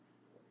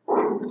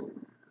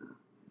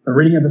The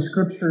reading of the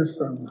scriptures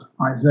from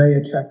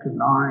Isaiah chapter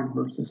 9,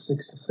 verses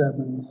 6 to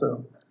 7.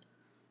 So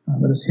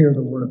let us hear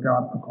the word of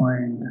God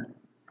proclaimed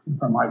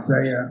from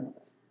Isaiah.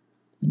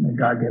 May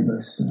God give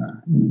us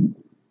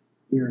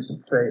ears of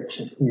faith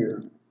to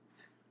hear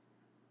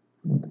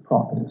what the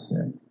prophet has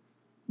said.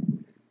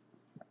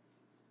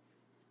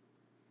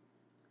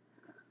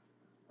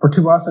 For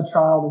to us a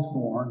child is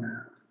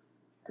born,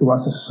 to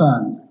us a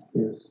son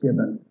is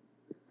given,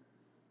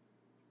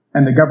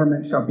 and the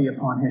government shall be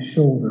upon his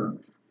shoulder,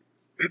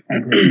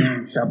 and his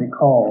name shall be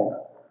called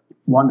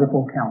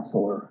Wonderful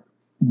Counselor,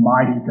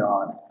 Mighty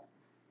God,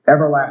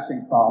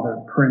 Everlasting Father,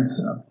 Prince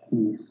of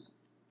Peace.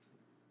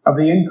 Of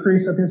the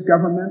increase of his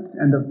government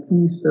and of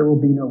peace there will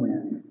be no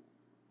end,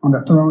 on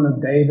the throne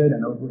of David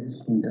and over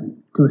his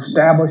kingdom, to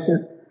establish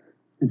it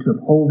and to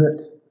uphold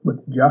it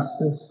with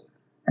justice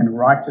and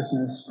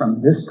righteousness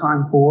from this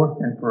time forth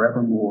and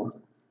forevermore.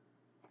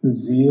 The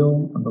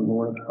zeal of the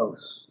Lord of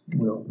hosts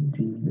will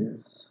do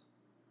this.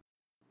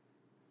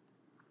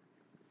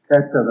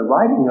 At the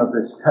writing of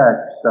this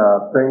text,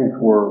 things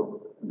were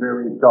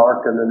very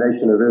dark in the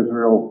nation of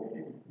Israel.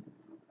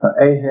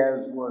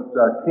 Ahaz was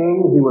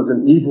king. He was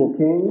an evil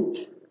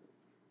king.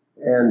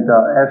 And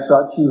as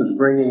such, he was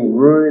bringing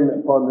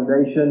ruin upon the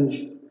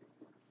nation.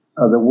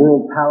 The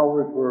world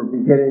powers were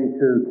beginning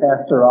to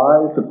cast their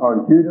eyes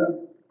upon Judah.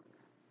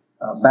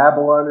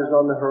 Babylon is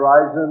on the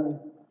horizon.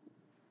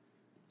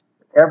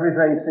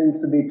 Everything seems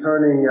to be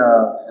turning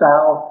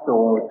south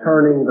or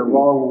turning the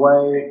wrong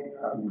way.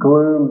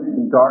 Gloom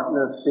and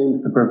darkness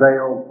seems to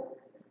prevail.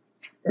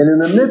 And in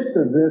the midst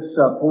of this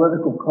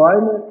political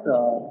climate,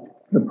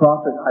 the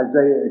prophet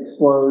Isaiah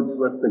explodes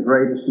with the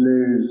greatest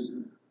news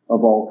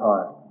of all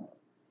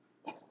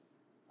time.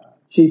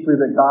 Chiefly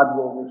that God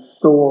will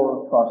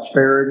restore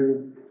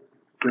prosperity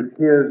with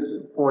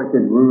his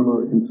appointed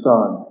ruler and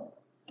son.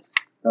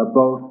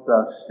 Both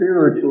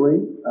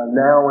spiritually,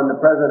 now in the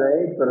present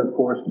age, but of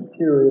course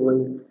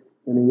materially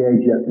in the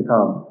age yet to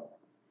come.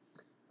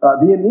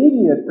 The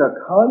immediate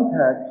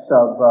context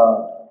of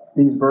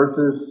these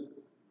verses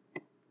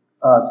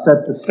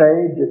set the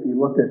stage. If you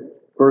look at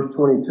verse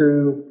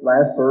 22,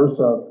 last verse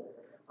of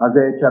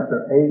Isaiah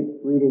chapter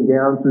 8, reading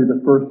down through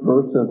the first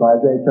verse of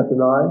Isaiah chapter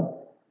 9.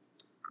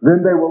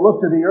 Then they will look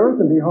to the earth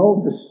and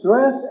behold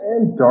distress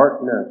and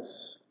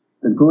darkness,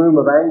 the gloom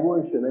of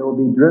anguish, and they will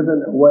be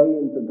driven away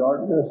into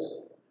darkness.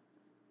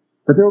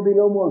 But there will be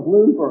no more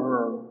gloom for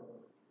her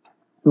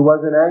who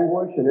was in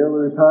anguish. In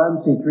earlier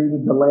times, he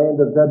treated the land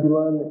of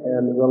Zebulun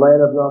and the land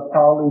of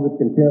Naphtali with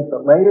contempt.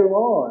 But later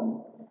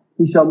on,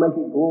 he shall make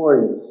it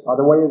glorious by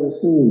the way of the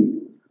sea,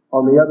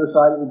 on the other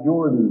side of the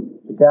Jordan,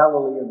 the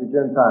Galilee of the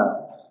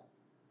Gentiles.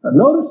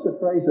 Notice the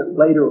phrase that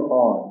later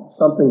on,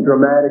 something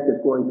dramatic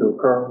is going to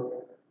occur.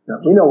 Now,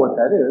 we know what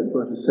that is,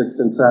 verses 6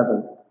 and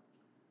 7.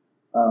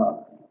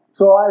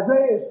 So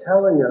Isaiah is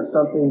telling us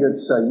something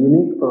that's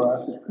unique for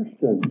us as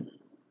Christians.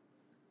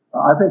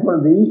 I think one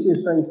of the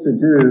easiest things to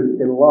do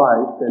in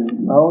life,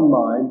 in my own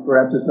mind,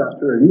 perhaps it's not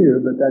true of you,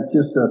 but that's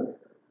just to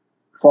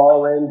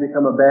fall in,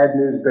 become a bad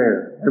news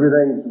bear.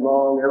 Everything's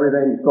wrong,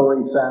 everything's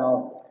going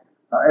south,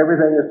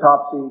 everything is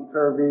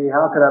topsy-turvy,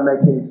 how can I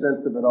make any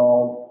sense of it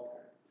all?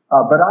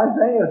 But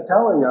Isaiah is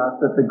telling us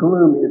that the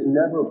gloom is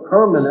never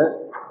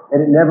permanent, and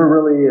it never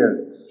really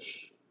is.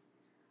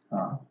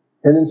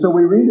 And then so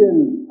we read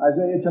in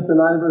Isaiah chapter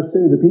 9 verse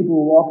 2, the people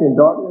who walk in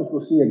darkness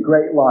will see a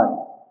great light.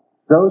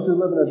 Those who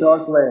live in a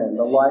dark land,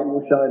 the light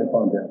will shine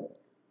upon them.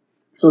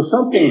 So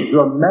something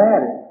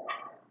dramatic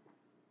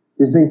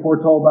is being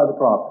foretold by the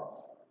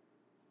prophets.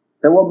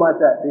 And what might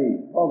that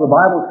be? Well, the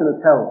Bible's going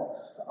to tell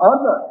us.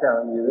 I'm not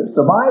telling you this.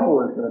 The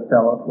Bible is going to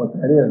tell us what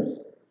that is.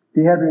 If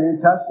you have your New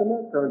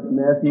Testament, turn to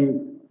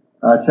Matthew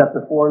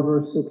chapter 4,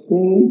 verse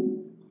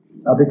 16.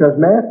 Because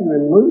Matthew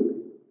and Luke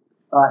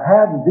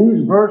have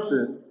these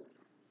verses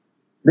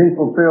being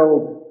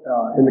fulfilled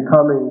in the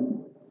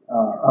coming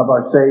of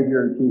our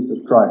Savior,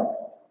 Jesus Christ.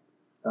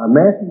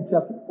 Matthew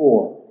chapter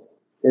 4,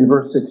 in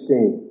verse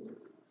 16.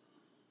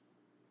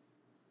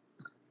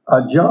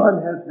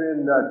 John has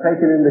been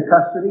taken into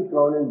custody,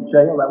 thrown into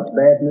jail. That was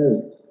bad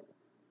news.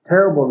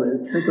 Terrible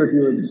news, particularly if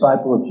you were a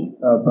disciple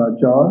of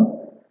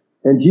John.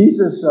 And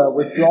Jesus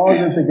withdraws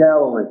into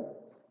Galilee.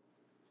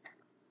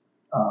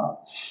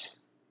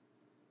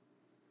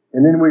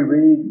 And then we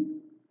read,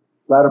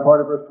 latter part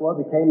of verse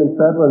 12, he came and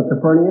settled in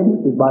Capernaum,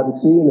 which is by the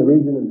sea in the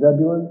region of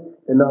Zebulun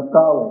and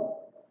Naphtali.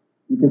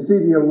 You can see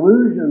the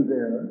allusion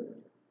there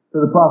to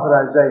the prophet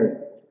Isaiah.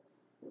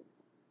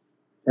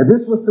 And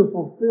this was to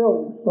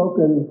fulfill,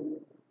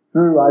 spoken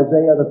through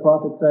Isaiah the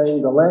prophet,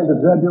 saying, the land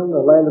of Zebulun, the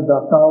land of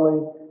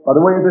Naphtali, by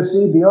the way of the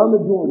sea, beyond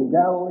the Jordan,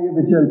 Galilee of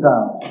the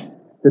Gentiles.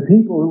 The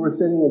people who were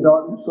sitting in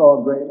darkness saw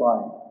a great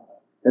light.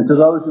 And to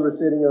those who were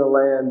sitting in the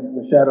land, in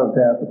the shadow of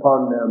death,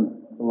 upon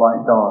them the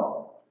light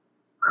dawned.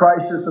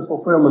 Christ is the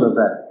fulfillment of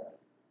that.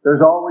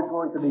 There's always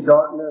going to be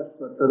darkness,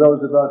 but for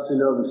those of us who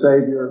know the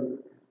Savior,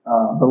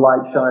 the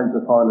light shines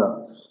upon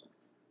us.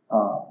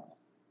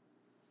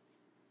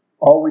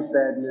 Always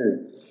bad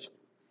news.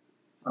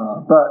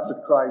 But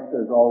with Christ,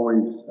 there's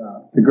always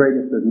the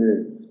greatest of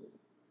news.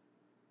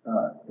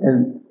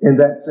 And in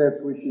that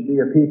sense, we should be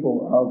a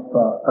people of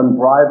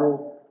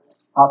unbridled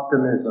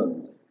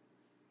optimism.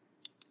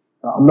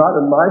 I'm not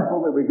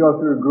unmindful that we go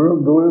through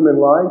gloom in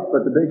life,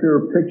 but the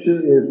bigger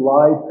picture is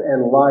life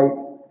and light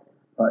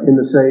in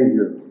the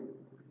Savior.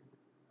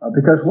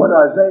 Because what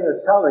Isaiah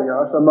is telling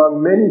us,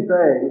 among many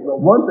things,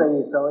 but one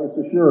thing he's telling us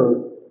for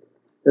sure,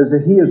 is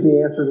that he is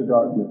the answer to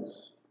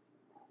darkness.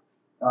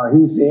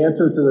 He's the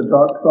answer to the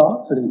dark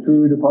thoughts that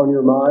intrude upon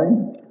your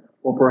mind,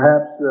 or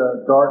perhaps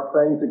the dark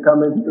things that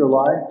come into your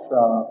life.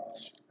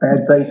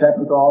 Bad things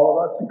happen to all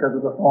of us because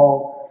of the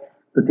fall.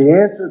 But the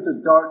answer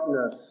to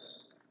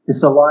darkness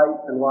is the light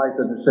and life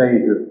of the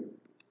Savior.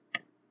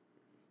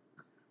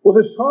 Well,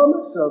 this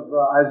promise of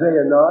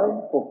Isaiah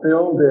 9,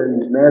 fulfilled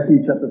in Matthew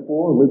chapter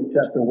 4, Luke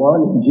chapter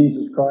 1, in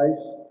Jesus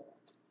Christ,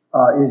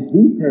 is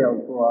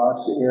detailed for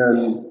us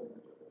in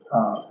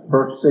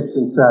verse 6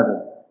 and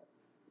 7.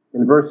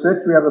 In verse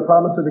 6, we have the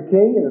promise of a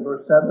king, and in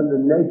verse 7,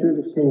 the nature of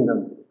his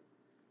kingdom.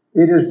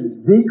 It is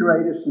the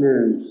greatest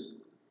news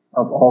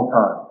of all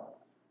time.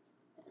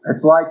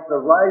 It's like the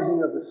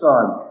rising of the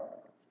sun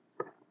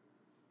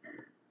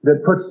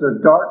that puts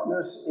the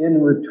darkness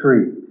in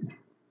retreat.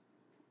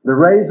 The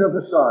rays of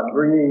the sun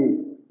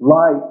bringing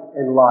light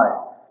and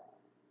life.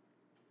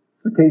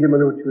 The kingdom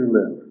in which we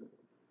live.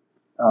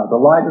 The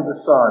light of the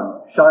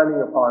sun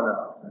shining upon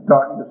us. The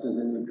darkness is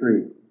in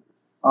retreat.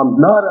 I'm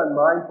not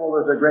unmindful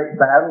there's a great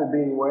battle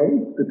being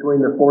waged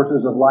between the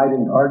forces of light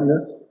and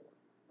darkness,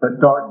 but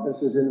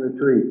darkness is in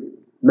retreat.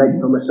 Make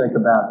no mistake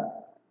about it.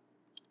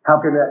 How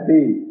can that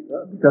be?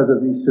 Because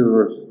of these two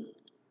verses.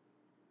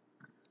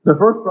 The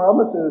first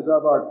promise is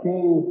of our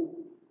King,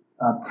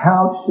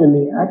 couched in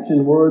the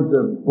action words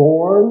of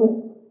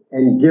born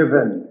and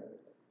given.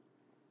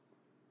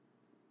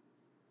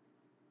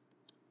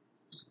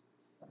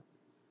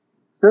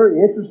 It's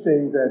very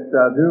interesting that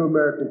the New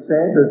American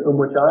Standard, from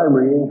which I am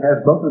reading,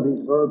 has both of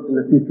these verbs in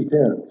the future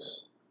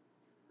tense.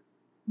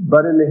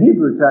 But in the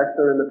Hebrew text,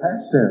 they're in the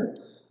past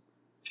tense.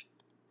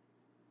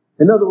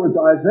 In other words,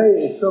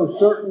 Isaiah is so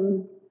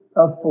certain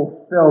of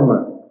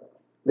fulfillment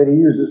that he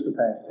uses the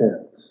past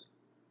tense.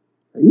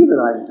 Even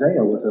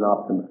Isaiah was an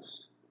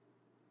optimist.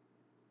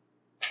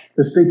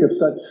 To speak of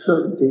such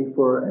certainty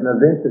for an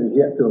event that is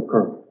yet to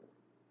occur,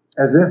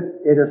 as if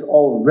it has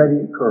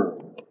already occurred.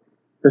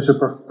 It's a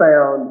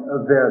profound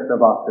event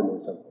of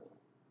optimism.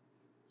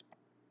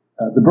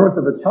 The birth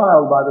of a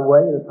child, by the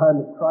way, in a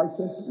time of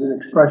crisis is an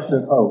expression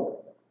of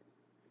hope.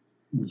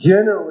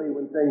 Generally,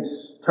 when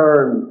things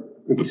turn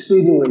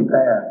exceedingly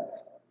bad,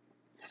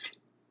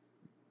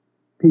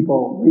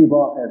 people leave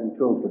off having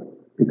children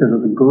because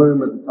of the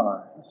gloom of the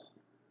times.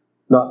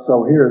 Not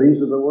so here.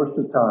 These are the worst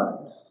of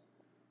times.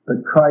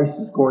 But Christ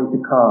is going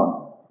to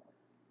come,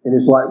 and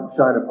his light will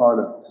shine upon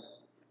us.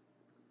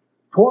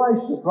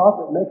 Twice the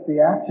prophet makes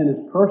the action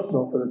as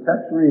personal, for the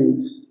text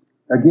reads,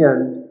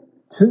 again,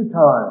 2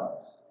 times.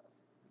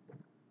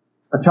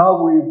 A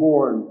child will be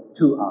born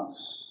to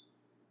us.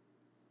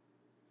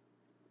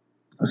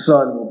 A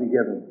son will be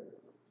given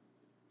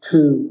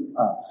to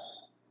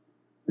us.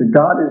 That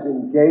God is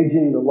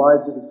engaging the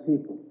lives of his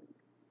people.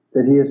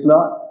 That he is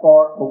not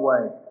far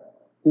away.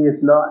 He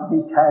is not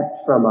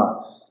detached from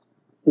us.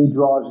 He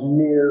draws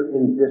near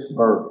in this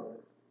birth.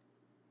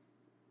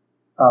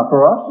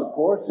 For us, of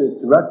course,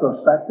 it's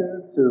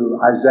retrospective to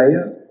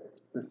Isaiah.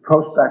 It's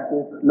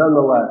prospective, but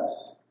nonetheless,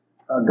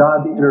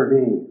 God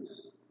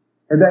intervenes.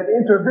 And that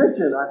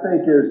intervention, I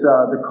think, is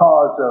the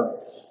cause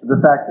of the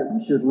fact that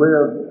we should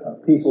live a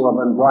people of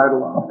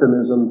unbridled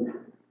optimism,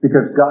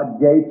 because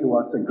God gave to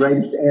us the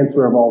greatest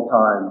answer of all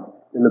time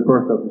in the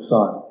birth of the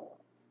Son.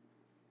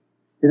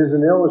 It is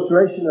an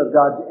illustration of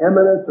God's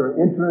imminence or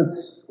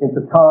entrance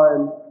into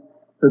time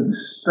to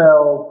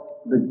dispel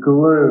the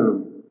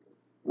gloom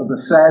of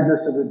the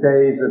sadness of the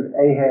days of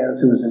Ahaz,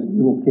 who was an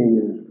evil king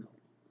in Israel.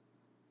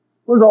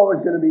 There's always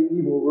going to be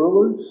evil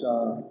rulers,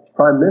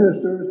 prime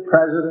ministers,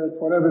 presidents,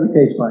 whatever the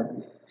case might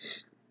be.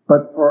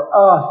 But for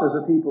us as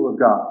a people of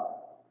God,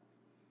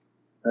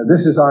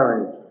 this is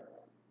our answer.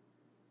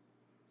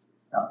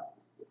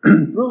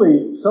 It's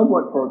really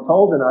somewhat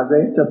foretold in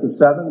Isaiah chapter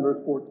 7,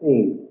 verse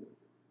 14.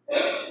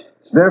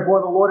 Therefore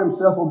the Lord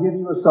himself will give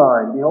you a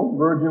sign. Behold, the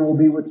virgin will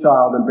be with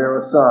child and bear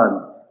a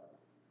son.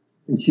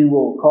 And she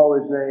will call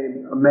his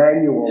name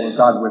Emmanuel, or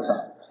God with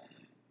us.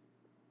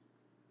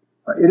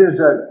 It is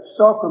a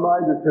stark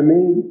reminder to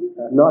me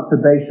not to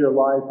base your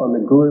life on the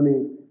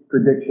gloomy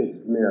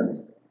predictions of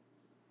men.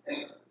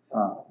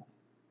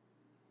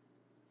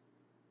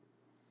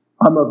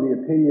 I'm of the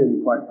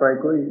opinion, quite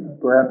frankly,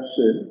 perhaps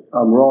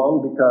I'm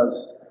wrong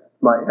because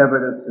my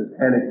evidence is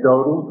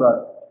anecdotal,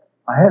 but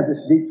I have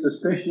this deep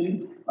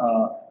suspicion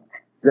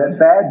that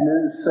bad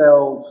news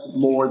sells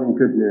more than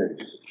good news.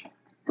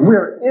 We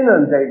are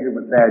inundated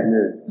with bad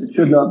news. It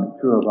should not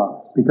be true of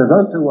us, because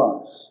unto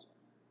us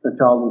the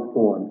child was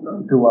born,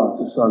 unto us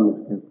a son was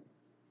given.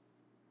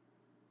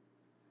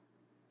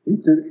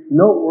 It's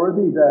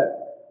noteworthy that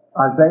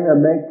Isaiah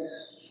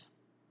makes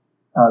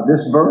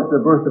this birth the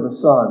birth of a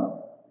son,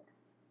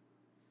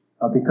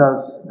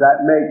 because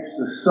that makes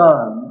the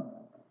son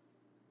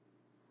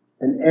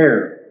an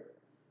heir.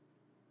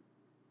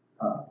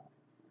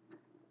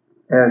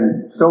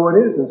 And so it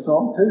is in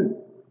Psalm 2.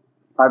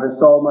 I've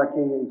installed my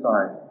king in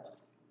Zion.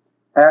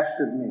 Ask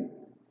of me,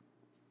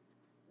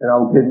 and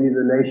I'll give you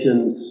the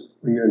nations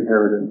for your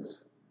inheritance,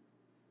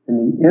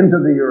 and the ends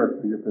of the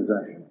earth for your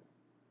possession.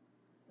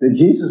 That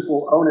Jesus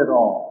will own it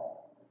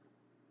all.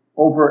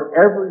 Over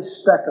every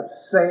speck of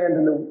sand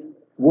in the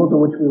world in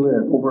which we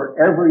live, over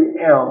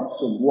every ounce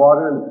of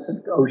water in the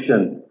Pacific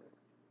Ocean,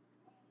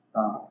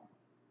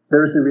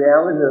 there's the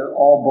reality that it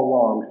all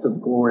belongs to the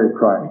glory of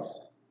Christ.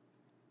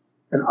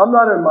 And I'm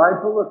not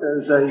unmindful that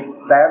there's a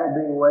battle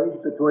being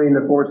waged between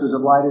the forces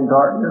of light and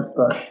darkness,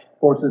 but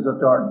forces of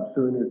darkness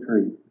through a new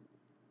tree.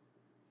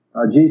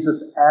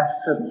 Jesus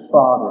asks of his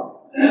Father,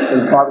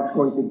 and the Father's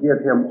going to give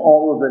him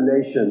all of the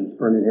nations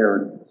for an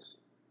inheritance,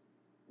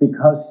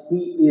 because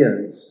he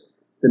is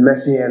the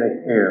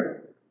Messianic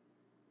heir.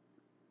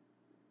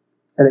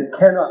 And it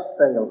cannot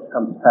fail to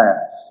come to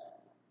pass,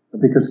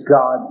 because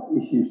God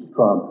issues the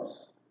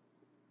promise.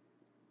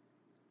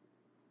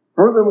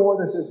 Furthermore,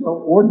 this is no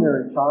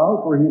ordinary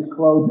child, for he's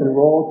clothed in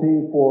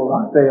royalty,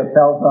 for Isaiah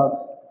tells us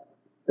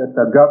that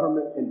the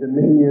government and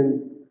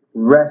dominion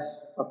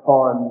rest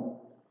upon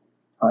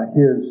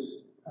his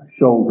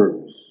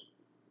shoulders.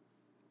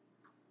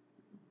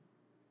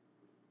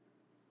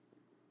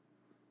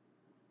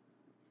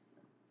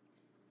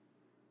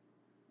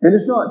 And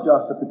it's not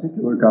just a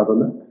particular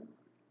government.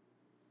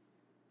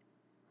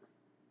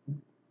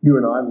 You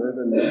and I live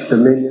in the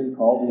dominion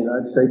called the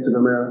United States of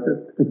America,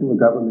 a particular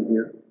government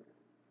here.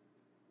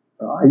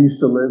 I used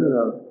to live in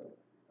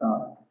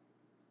a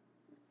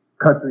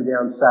country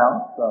down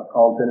south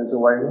called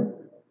Venezuela.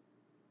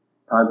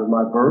 Time of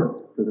my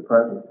birth to the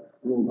present,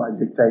 ruled by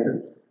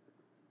dictators.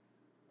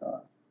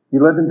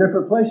 You live in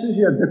different places,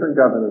 you have different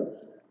governors.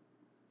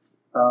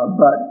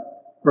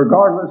 But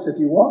regardless, if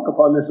you walk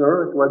upon this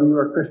earth, whether you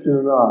are a Christian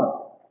or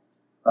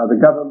not, the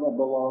government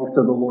belongs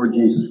to the Lord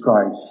Jesus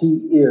Christ.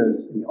 He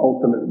is the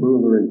ultimate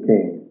ruler and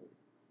king.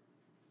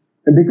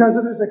 And because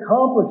of his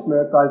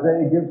accomplishments,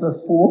 Isaiah gives us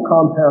 4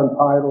 compound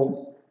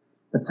titles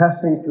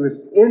attesting to his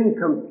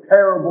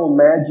incomparable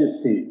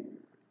majesty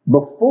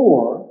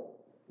before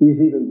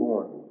he's even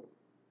born.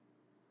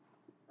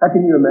 How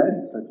can you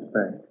imagine such a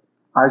thing?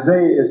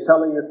 Isaiah is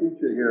telling the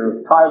future here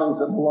of titles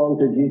that belong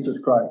to Jesus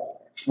Christ.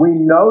 We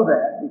know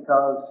that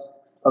because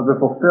of the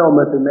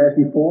fulfillment in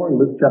Matthew 4 and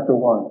Luke chapter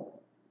 1.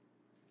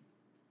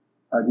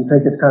 Do you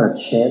think it's kind of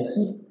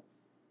chancy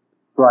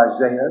for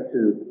Isaiah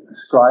to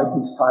ascribe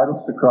these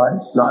titles to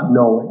Christ, not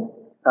knowing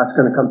that's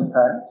going to come to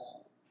pass?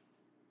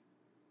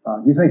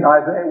 Do you think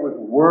Isaiah was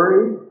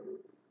worried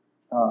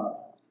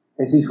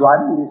as he's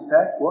writing these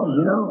texts? Well,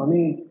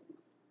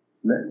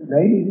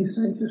 maybe these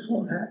things just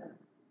won't happen.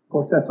 Of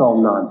course, that's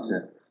all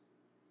nonsense.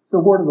 It's the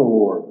word of the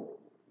Lord.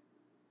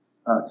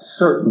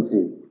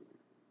 Certainty.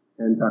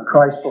 And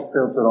Christ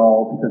fulfills it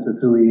all because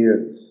of who he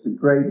is, the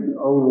great and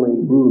only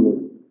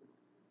ruler.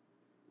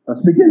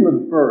 Let's begin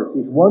with the first.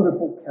 He's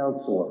wonderful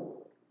counselor.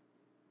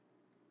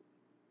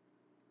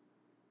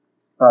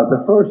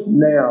 The first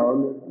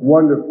noun,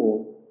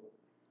 wonderful,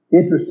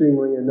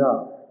 interestingly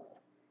enough,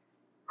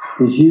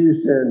 is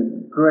used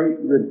in great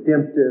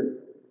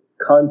redemptive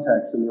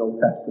context in the Old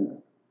Testament.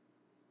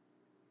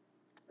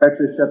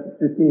 Exodus chapter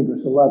 15,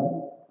 verse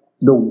 11.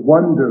 The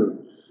wonders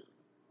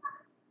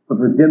of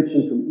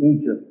redemption from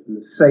Egypt and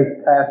the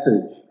safe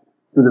passage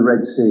through the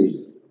Red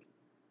Sea.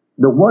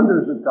 The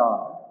wonders of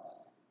God.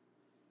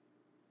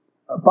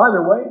 By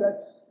the way,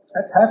 that's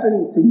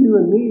happening to you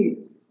and me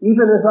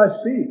even as I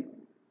speak.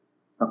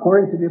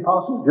 According to the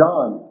Apostle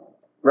John,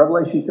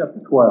 Revelation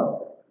chapter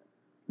 12.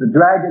 The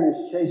dragon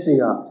is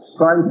chasing us,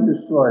 trying to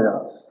destroy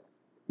us.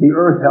 The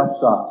earth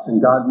helps us,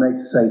 and God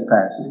makes safe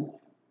passage.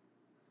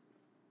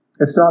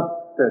 It's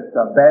not that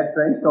bad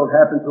things don't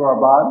happen to our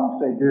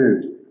bodies. They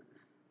do.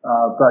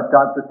 But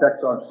God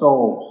protects our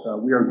souls.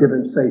 We are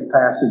given safe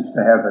passage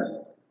to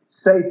heaven.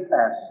 Safe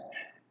passage.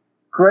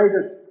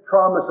 Greatest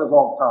promise of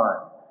all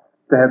time,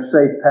 to have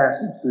safe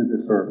passage through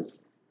this earth.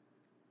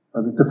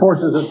 That the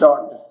forces of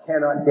darkness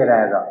cannot get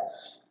at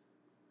us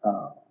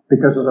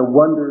because of the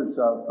wonders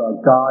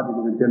of God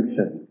in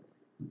redemption.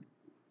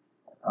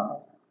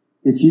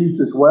 It's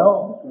used as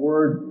well, this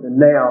word,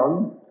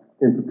 noun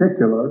in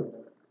particular,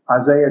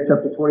 Isaiah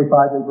chapter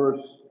 25 and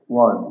verse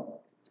 1.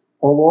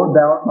 O Lord,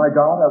 thou art my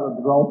God, I will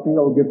exalt thee,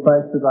 I will give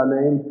thanks to thy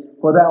name,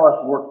 for thou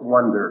hast worked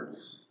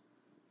wonders.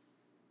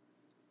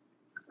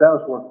 Thou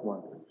hast worked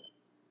wonders.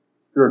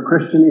 If you're a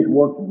Christian, he's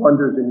worked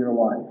wonders in your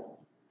life.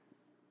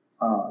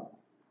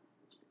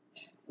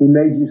 He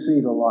made you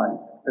see the light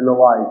and the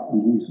life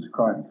in Jesus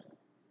Christ.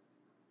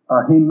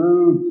 He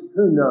moved,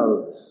 who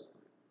knows,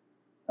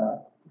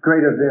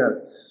 great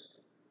events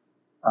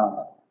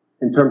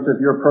in terms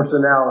of your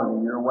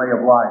personality, your way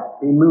of life.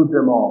 He moved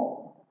them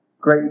all.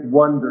 Great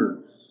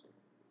wonders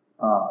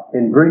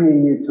in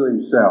bringing you to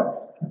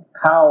himself.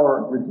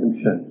 Power of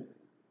redemption.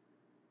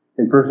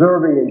 In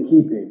preserving and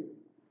keeping.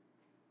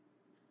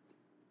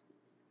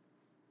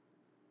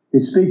 He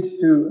speaks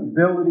to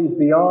abilities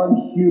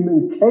beyond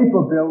human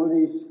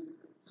capabilities,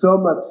 so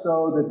much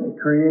so that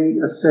they create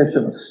a sense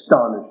of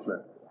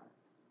astonishment.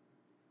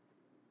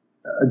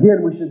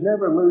 Again, we should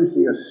never lose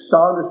the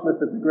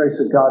astonishment of the grace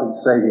of God in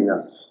saving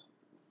us,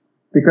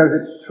 because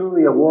it's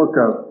truly a work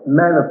of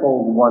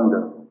manifold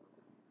wonder.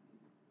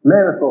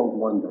 Manifold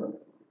wonder.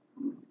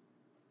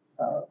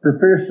 The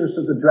fierceness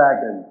of the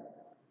dragon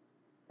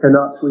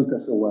cannot sweep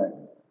us away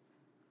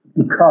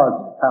because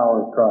of the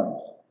power of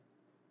Christ.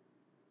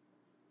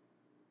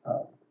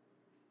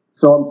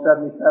 Psalm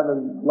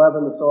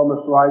 77:11, the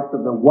psalmist writes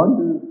of the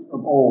wonders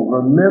of old.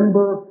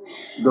 Remember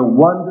the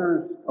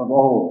wonders of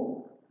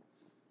old.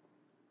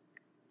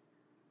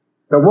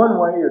 The one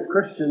way as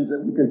Christians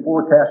that we can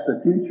forecast the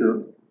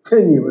future,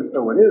 tenuous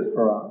though it is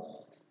for us,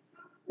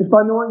 is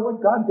by knowing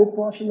what God did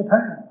for us in the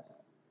past.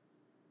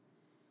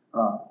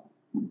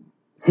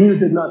 He who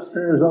did not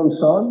spare his own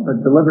son,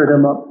 but delivered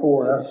him up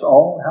for us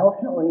all, how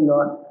shall he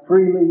not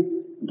freely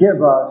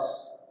give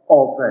us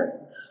all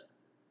things,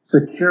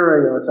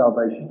 securing our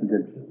salvation and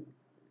redemption?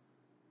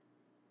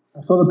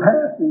 So the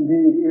past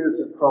indeed is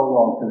a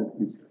prologue to the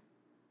future.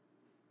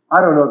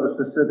 I don't know the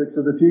specifics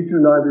of the future,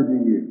 neither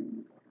do you.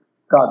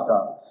 God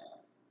does.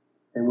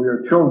 And we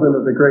are children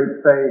of the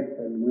great faith,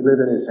 and we live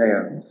in his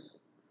hands.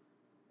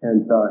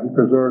 And he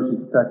preserves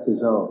and protects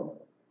his own.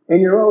 In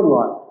your own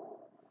life,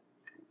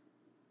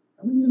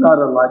 I mean, you're not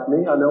unlike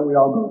me. I know we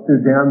all go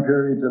through down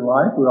periods in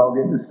life. We all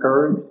get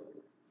discouraged.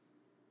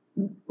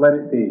 Let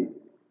it be.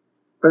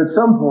 But at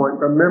some point,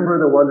 remember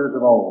the wonders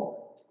of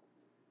old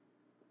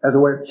as a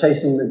way of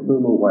chasing the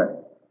gloom away.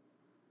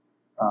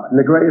 And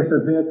the greatest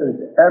event that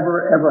has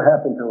ever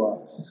happened to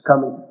us is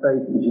coming to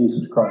faith in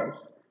Jesus Christ.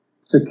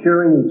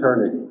 Securing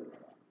eternity.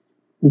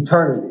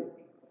 Eternity.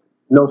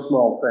 No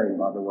small thing,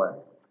 by the way.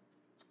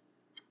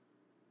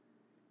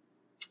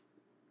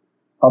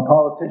 Our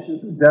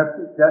politicians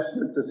are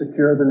desperate to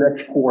secure the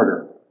next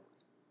quarter.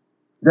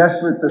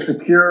 Desperate to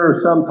secure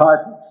some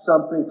type of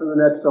something for the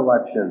next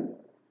election.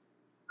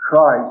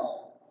 Christ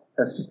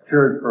has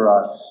secured for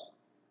us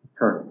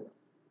eternity.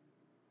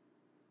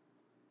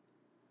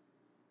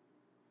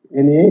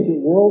 In the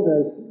ancient world,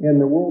 as in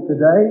the world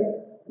today,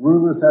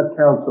 rulers have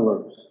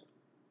counselors.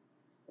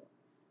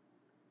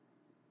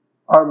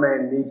 Our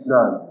man needs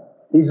none.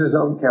 He's his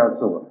own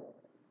counselor.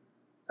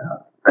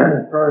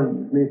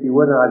 Turn with me, if you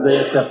would, in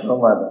Isaiah chapter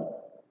 11,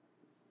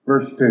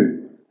 verse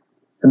 2.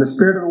 And the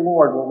Spirit of the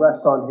Lord will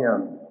rest on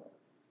him.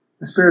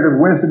 The Spirit of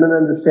wisdom and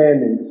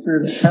understanding, the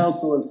Spirit of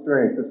counsel and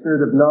strength, the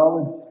Spirit of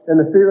knowledge and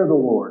the fear of the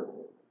Lord.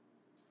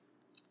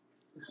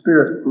 The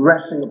Spirit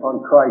resting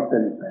upon Christ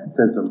in his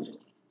baptism.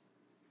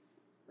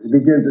 He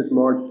begins his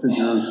march to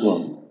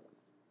Jerusalem,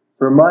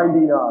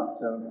 reminding us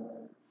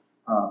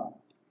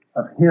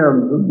of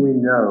him whom we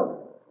know,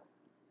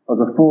 of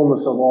the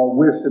fullness of all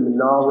wisdom and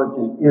knowledge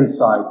and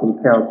insight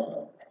and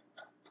counsel.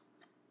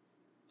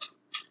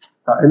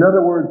 In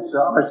other words,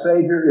 our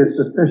Savior is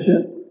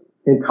sufficient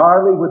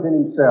entirely within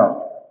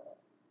himself.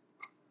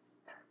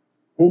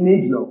 He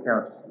needs no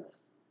counselor.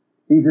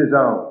 He's his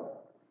own.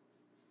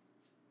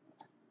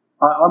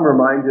 I'm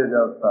reminded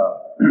of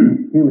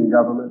human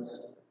governments,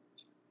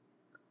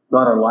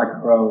 not unlike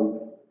our own.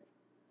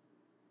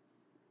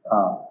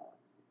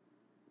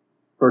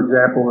 For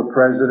example, the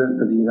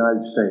President of the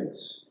United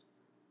States.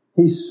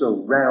 He's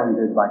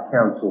surrounded by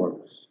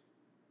counselors,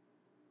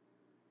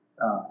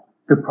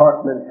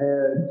 department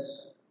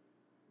heads,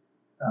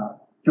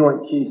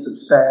 joint chiefs of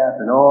staff,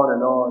 and on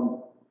and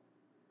on.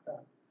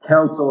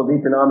 Council of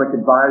economic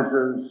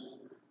advisors.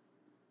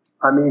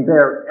 I mean,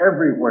 they're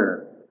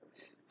everywhere.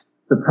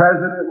 The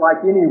president, like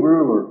any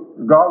ruler,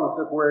 regardless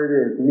of where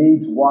it is,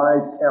 needs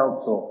wise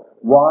counsel,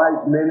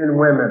 wise men and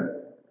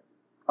women.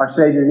 Our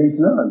Savior needs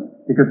none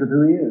because of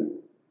who he is.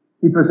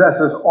 He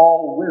possesses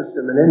all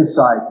wisdom and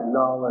insight and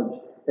knowledge,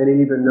 and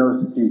he even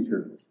knows the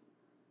future.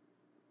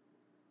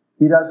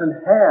 He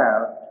doesn't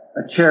have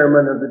a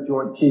chairman of the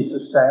Joint Chiefs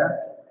of Staff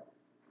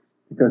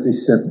because he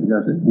simply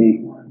doesn't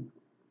need one.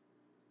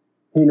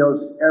 He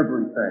knows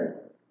everything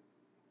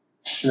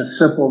in a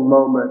simple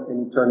moment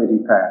in eternity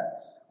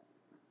past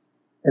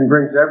and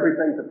brings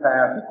everything to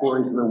pass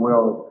according to the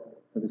will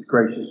of his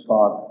gracious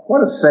Father.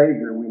 What a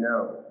Savior we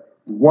know.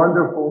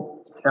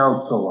 Wonderful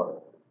Counselor.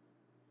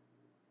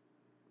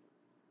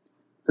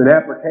 An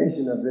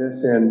application of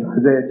this in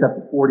Isaiah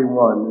chapter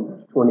 41,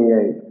 verse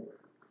 28.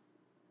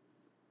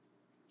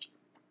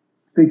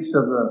 Speaks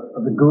of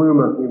the gloom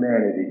of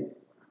humanity.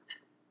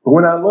 But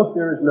when I look,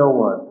 there is no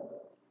one,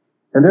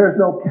 and there is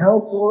no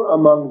counselor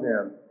among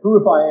them, who,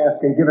 if I ask,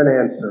 can give an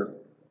answer.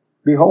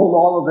 Behold,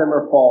 all of them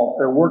are false.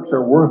 Their works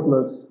are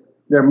worthless.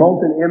 Their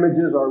molten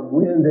images are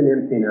wind and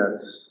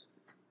emptiness,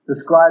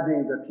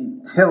 describing the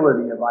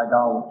futility of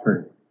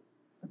idolatry,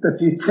 the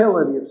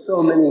futility of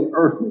so many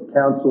earthly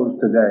counselors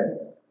today.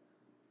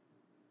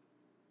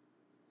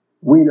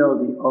 We know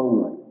the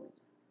only,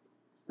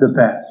 the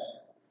best,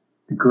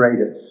 the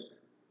greatest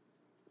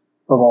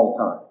of all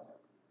time.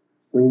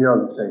 We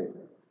know the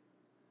Savior.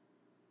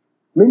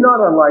 I mean, not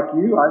unlike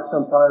you, I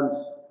sometimes,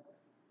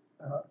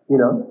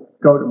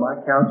 go to my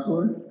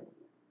counselor,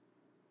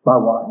 my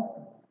wife,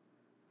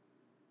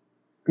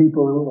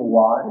 people who are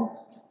wise,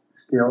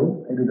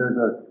 skilled. Maybe there's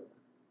a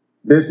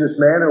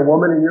businessman or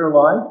woman in your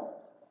life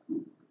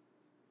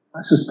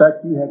I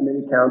suspect you had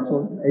many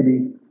counselors,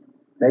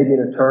 maybe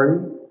an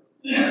attorney.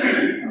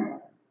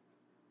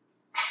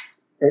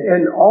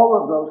 And all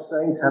of those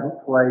things have a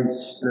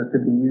place to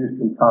be used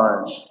in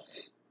time.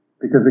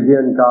 Because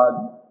again,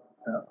 God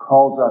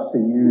calls us to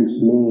use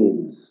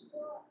means.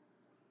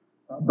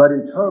 But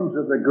in terms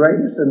of the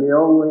greatest and the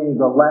only,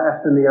 the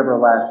last and the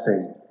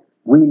everlasting,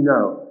 we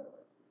know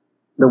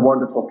the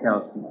wonderful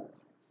Counselor.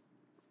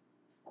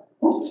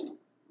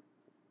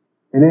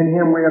 And in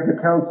him we have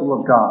the counsel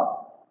of God.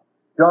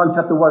 John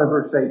chapter 1 and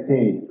verse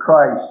 18.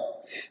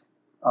 Christ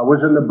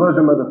was in the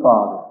bosom of the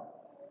Father.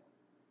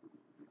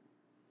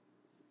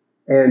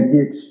 And he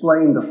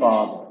explained the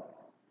Father.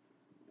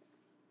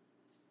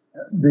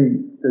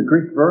 The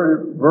Greek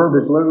verb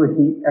is literally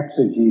he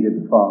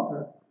exegeted the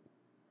Father.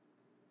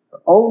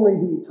 Only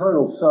the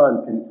eternal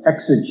Son can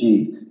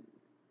exegete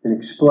and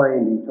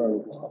explain the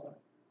eternal Father.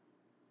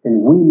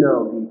 And we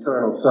know the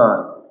eternal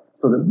Son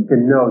so that we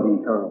can know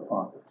the eternal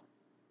Father.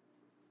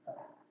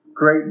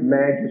 Great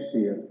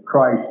majesty of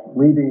Christ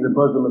leaving the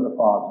bosom of the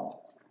Father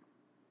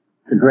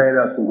to grant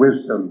us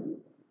wisdom,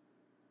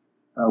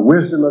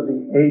 wisdom of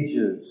the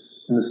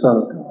ages in the Son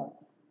of God.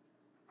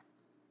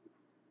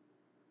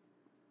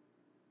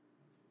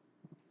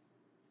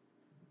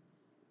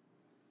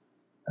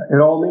 It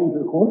all means,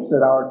 of course,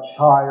 that our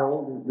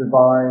child is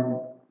divine,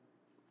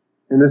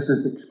 and this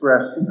is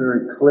expressed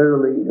very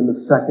clearly in the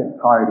second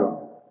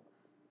title.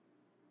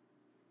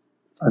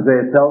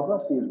 Isaiah tells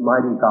us he is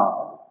mighty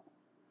God.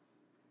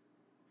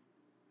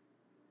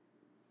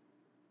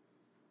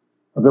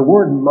 The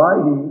word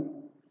mighty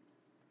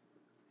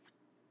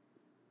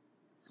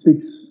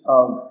speaks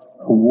of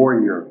a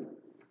warrior,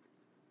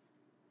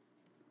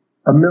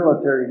 a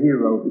military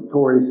hero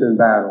victorious in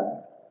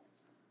battle.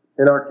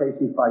 In our case,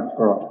 he fights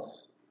for us.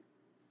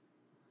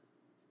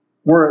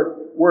 Were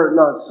it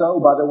not so,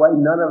 by the way,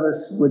 none of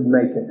us would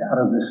make it out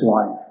of this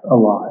life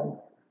alive.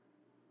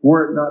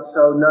 Were it not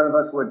so, none of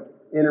us would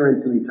enter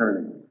into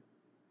eternity.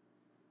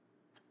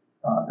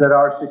 That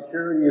our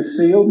security is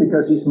sealed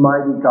because he's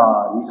mighty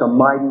God. He's a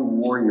mighty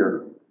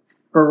warrior,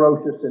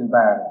 ferocious in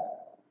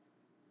battle.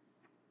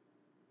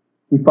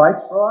 He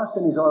fights for us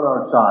and he's on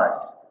our side.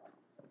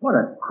 What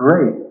a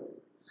great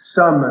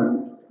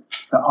summons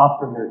to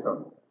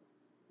optimism.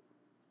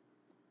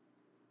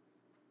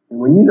 And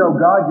when you know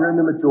God, you're in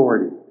the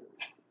majority.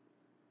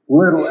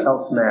 Little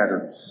else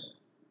matters.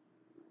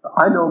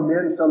 I know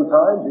men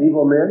sometimes,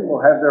 evil men,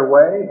 will have their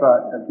way,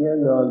 but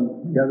again,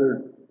 on the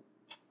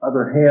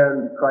other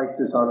hand, Christ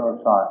is on our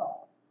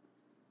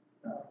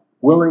side.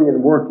 Willing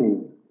and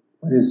working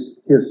what is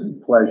his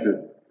good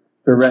pleasure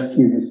to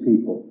rescue his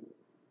people.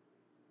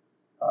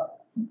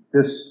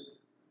 This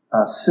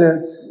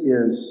sense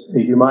is,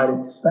 as you might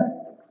expect,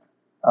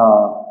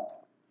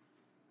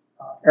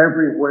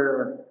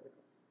 everywhere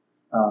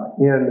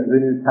in the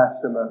New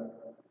Testament.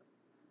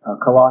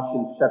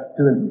 Colossians chapter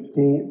 2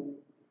 and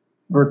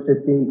verse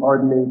 15,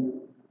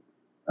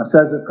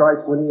 says of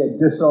Christ, when he had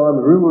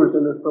disarmed rulers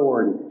and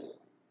authorities,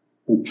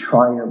 he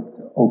triumphed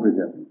over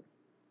them.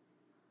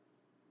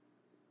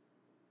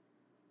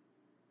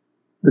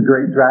 The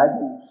great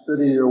dragon stood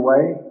in your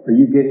way for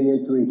you getting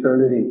into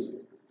eternity,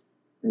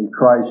 and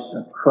Christ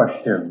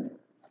crushed him,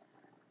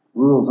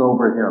 rules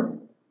over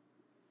him.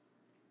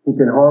 He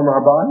can harm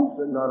our bodies,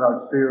 but not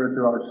our spirit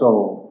or our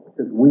soul,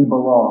 because we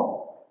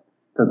belong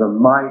to the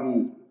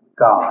mighty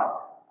God,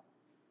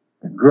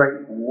 the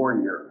great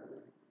warrior,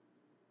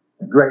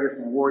 the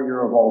greatest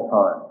warrior of all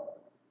time.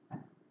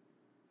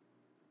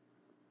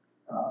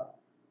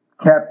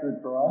 Captured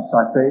for us,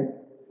 I think,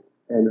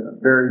 in a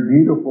very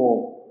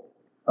beautiful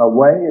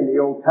way in the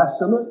Old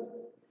Testament.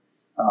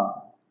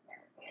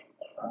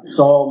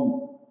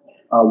 Psalm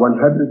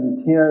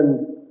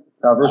 110,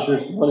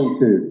 verses 1 and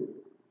 2.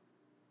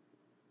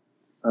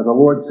 The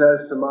Lord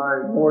said at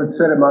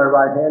my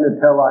right hand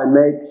until I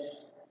make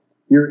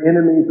your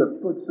enemies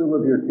a footstool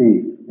of your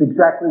feet. It's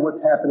exactly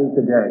what's happening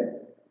today.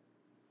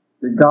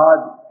 That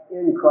God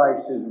in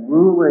Christ is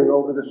ruling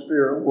over the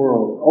spirit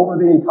world, over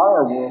the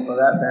entire world for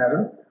that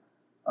matter.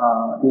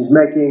 He's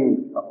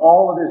making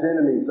all of his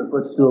enemies the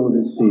footstool of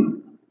his feet.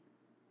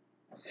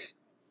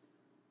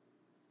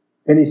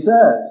 And he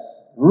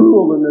says,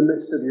 rule in the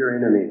midst of your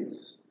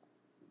enemies.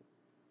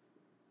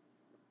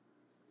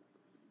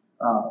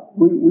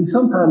 We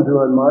sometimes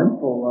are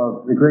unmindful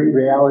of the great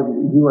reality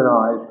that you and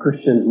I as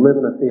Christians live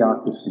in a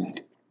theocracy.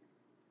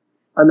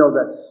 I know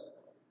that's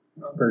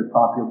not very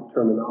popular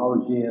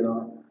terminology in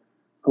our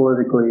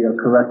politically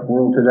correct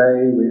world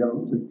today.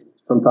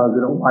 Sometimes we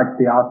don't like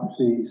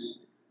theocracies.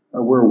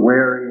 We're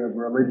wary of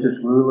religious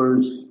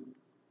rulers.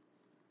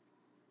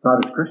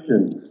 Not as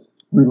Christians.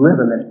 We live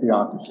in that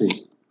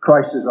theocracy.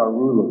 Christ is our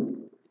ruler.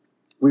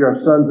 We are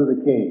sons of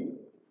the King.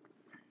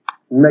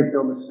 Make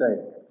no mistake.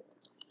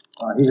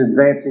 He's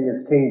advancing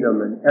his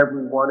kingdom, and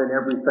everyone and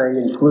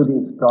everything,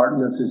 including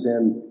darkness, is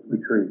in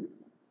retreat.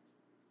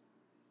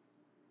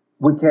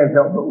 We can't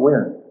help but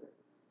win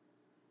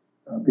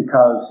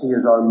because he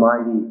is our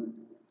mighty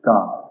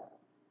God,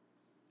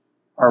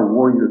 our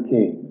warrior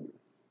King,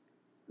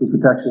 who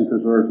protects and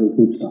preserves and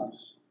keeps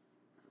us.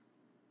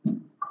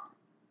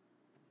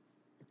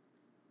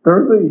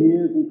 Thirdly, he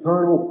is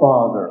eternal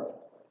Father.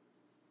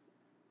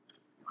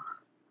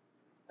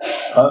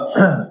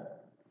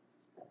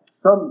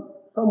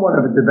 Somewhat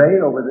of a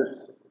debate over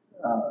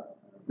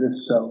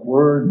this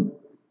word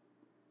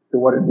to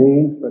what it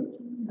means, but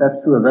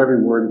that's true of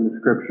every word in the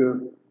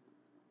Scripture.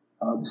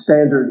 The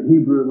standard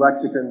Hebrew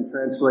lexicon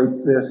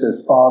translates this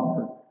as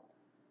Father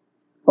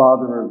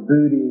of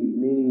booty,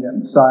 meaning that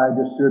Messiah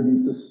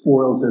distributes the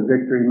spoils of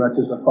victory much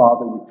as a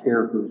father would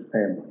care for his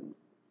family.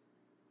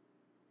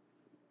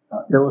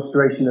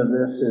 Illustration of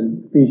this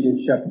in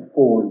Ephesians chapter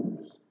 4,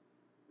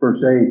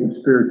 verse 8, of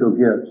spiritual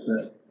gifts,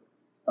 that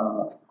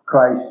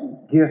Christ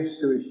gifts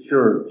to his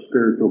church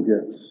spiritual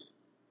gifts.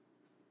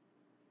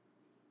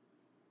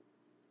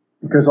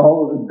 Because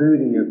all of the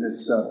booty of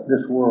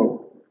this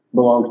world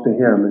belongs to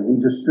him, and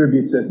he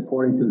distributes it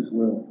according to his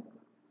will.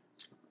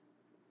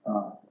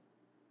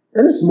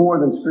 And it's more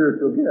than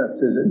spiritual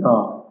gifts, is it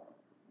not?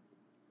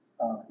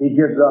 He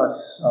gives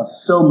us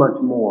so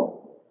much more.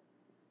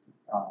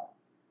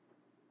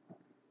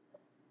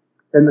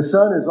 And the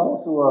Son is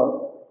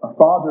also a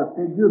father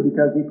figure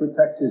because he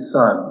protects his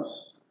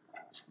sons.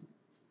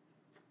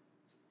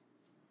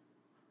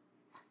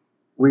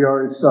 We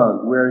are his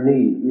sons. We are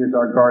needy. He is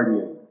our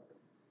guardian.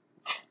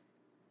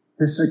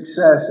 His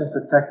success in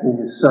protecting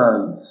his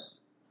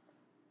sons,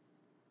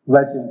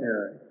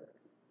 legendary.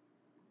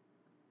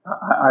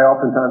 I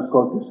oftentimes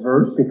quote this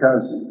verse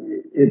because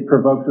it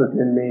provokes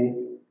within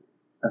me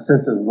a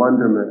sense of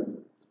wonderment.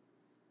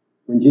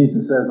 When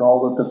Jesus says,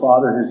 all that the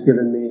Father has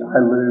given me, I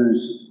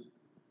lose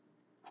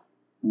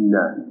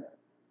none.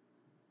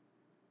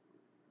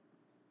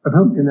 Of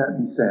whom can that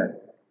be said?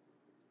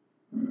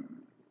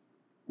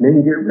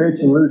 Men get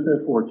rich and lose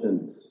their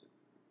fortunes.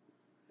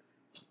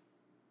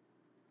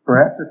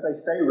 Perhaps if they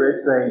stay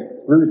rich, they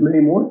lose many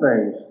more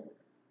things,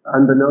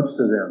 unbeknownst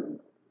to them.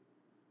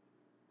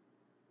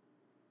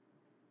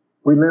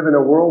 We live in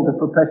a world of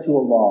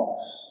perpetual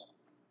loss.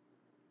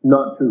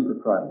 Not true for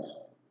Christ.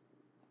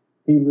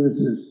 He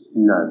loses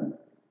none.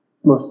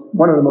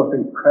 One of the most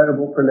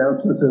incredible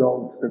pronouncements in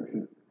all of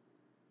Scripture.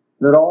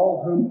 That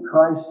all whom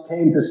Christ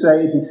came to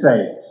save, he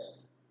saves.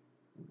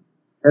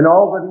 And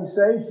all that he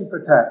saves, he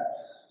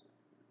protects.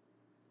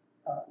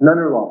 None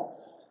are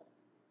lost.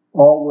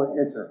 All will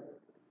enter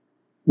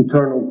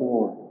eternal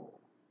glory.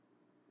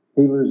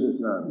 He loses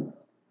none.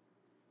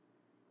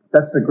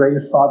 That's the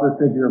greatest father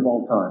figure of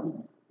all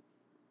time.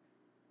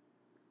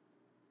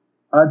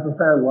 I had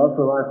profound love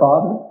for my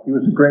father. He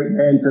was a great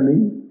man to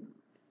me.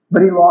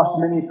 But he lost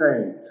many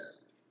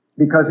things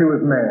because he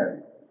was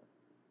man.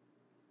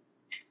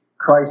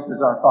 Christ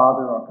is our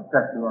Father, our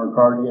protector, our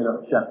guardian,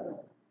 our shepherd.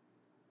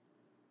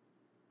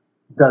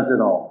 Does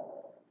it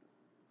all.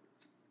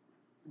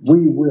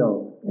 We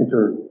will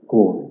enter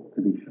glory,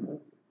 to be sure.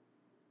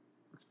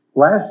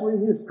 Lastly,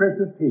 he is Prince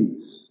of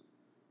Peace.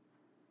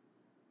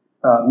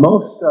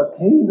 Most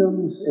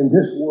kingdoms in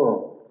this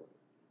world,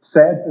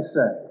 sad to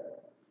say,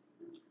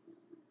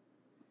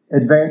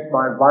 advanced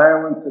by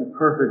violence and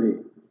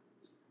perfidy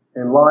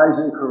and lies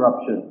and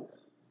corruption.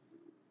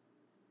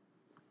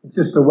 It's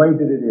just the way that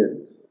it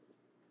is.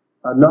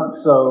 Not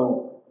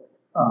so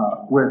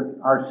with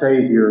our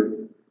Savior.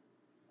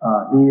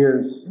 He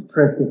is the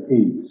Prince of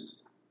Peace.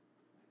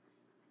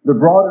 The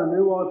broader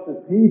nuance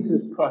of peace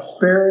is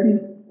prosperity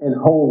and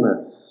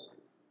wholeness.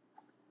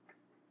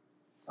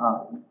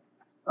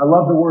 I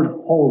love the word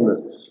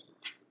wholeness.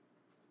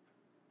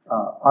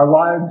 Our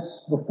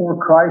lives before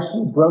Christ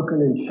were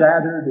broken and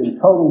shattered in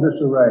total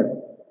disarray.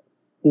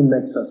 He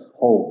makes us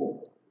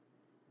whole.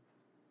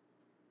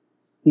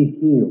 He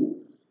heals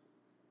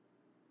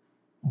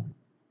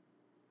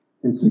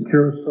and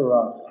secures for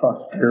us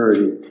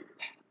prosperity.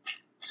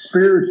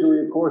 Spiritually,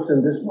 of course,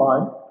 in this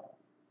life,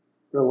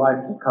 the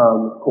life to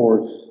come, of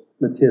course,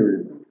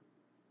 materially.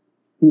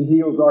 He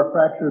heals our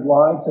fractured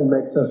lives and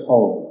makes us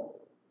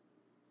whole.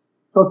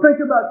 So think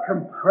about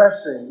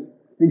compressing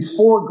these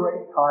four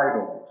great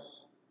titles.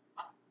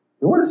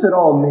 And what does it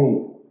all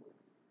mean?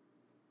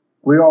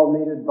 We all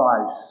need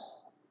advice.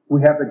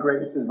 We have the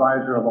greatest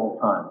advisor of all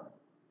time.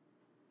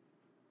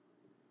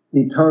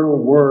 The eternal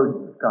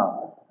Word of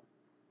God.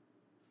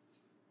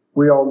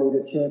 We all need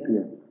a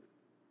champion.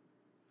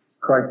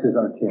 Christ is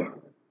our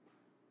champion.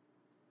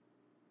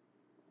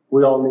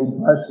 We all need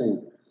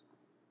blessings.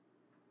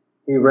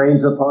 He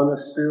rains upon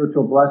us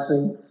spiritual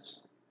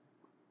blessings.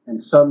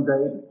 And someday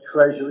the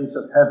treasuries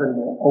of heaven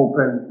will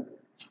open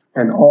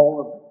and all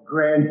of the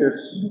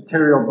grandest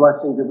material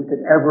blessings that we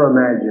could ever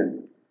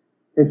imagine.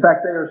 In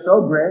fact, they are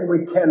so grand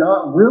we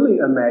cannot really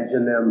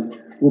imagine them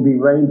will be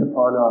rained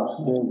upon us,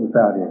 world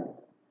without end.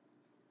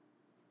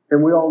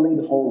 And we all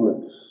need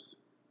wholeness.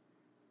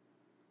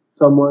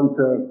 Someone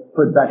to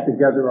put back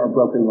together our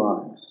broken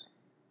lives.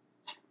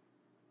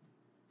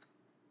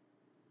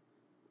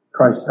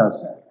 Christ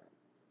does that.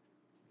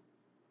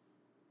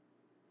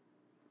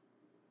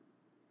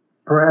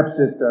 Perhaps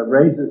it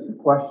raises the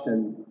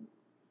question,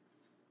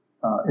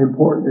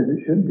 important as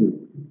it should be,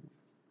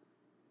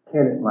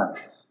 can it last?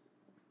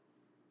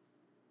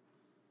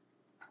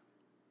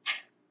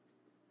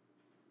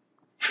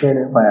 Can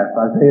it last?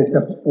 Isaiah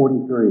chapter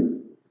 43.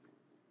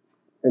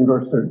 in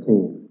verse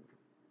 13.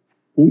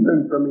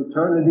 Even from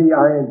eternity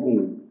I am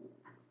He,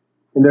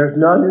 and there's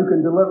none who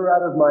can deliver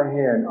out of my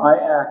hand. I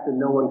act and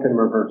no one can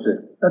reverse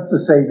it. That's the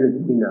Savior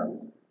that we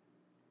know.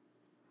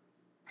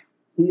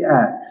 He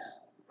acts,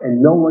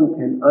 and no one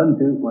can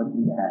undo what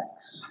He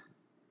acts.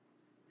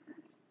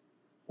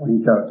 What He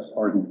does,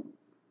 pardon.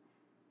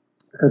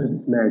 Because of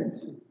His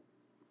majesty.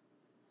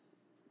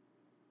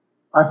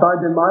 I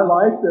find in my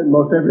life that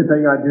most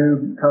everything I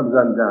do comes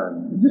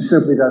undone. It just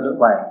simply doesn't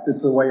last.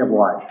 It's the way of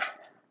life.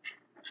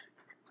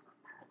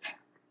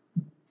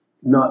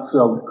 Not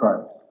so with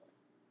Christ.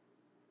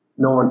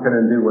 No one can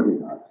undo what He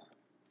does.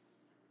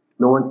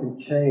 No one can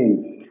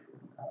change.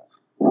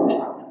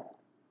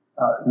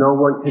 No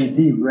one can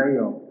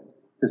derail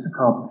His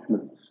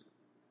accomplishments.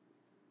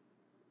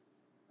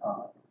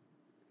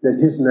 That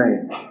His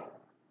name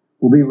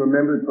will be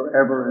remembered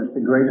forever as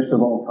the greatest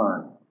of all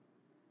time.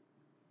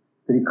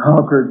 That He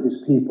conquered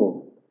His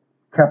people,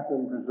 kept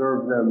them,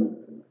 preserved them,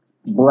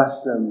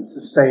 blessed them,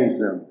 sustains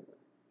them,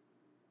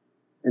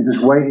 and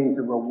is waiting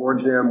to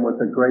reward them with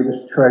the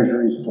greatest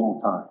treasuries of all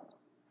time.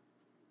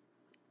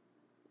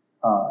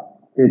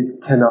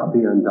 It cannot be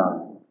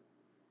undone.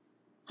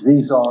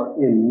 These are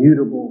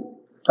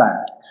immutable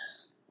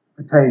facts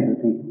pertaining to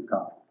the people of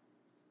God.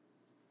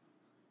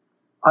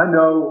 I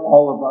know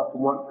all of us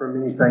want for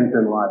many things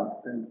in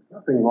life, and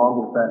nothing wrong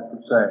with that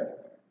per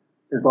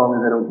se, as long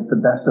as they don't get the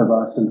best of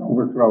us and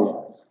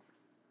overthrow us.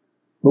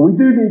 But we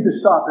do need to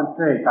stop and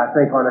think, I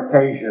think on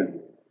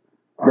occasion,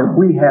 that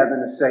we have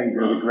in the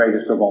Savior the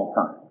greatest of all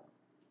time.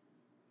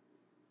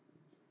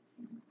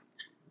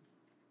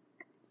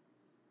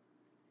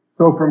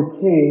 So from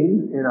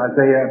King, in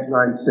Isaiah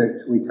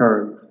 9:6, we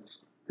turn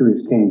to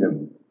His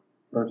kingdom.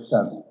 Verse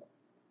 7.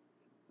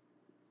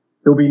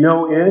 There will be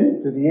no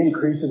end to the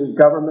increase of His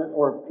government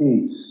or of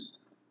peace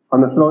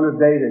on the throne of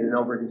David and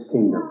over His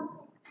kingdom.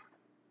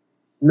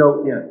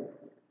 No end.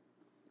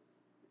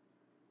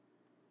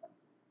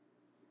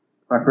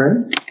 My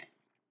friends,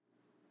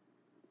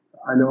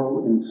 I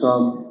know in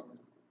some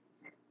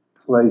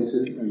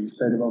places in the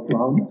state of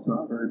Oklahoma it's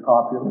not very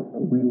popular,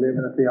 but we live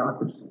in a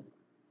theocracy.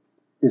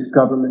 His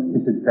government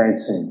is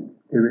advancing.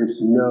 There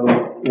is no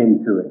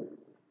end to it.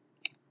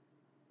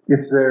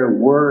 If there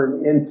were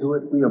an end to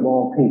it, we of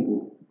all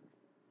people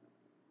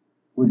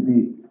would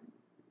be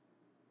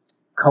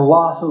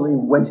colossally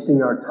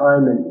wasting our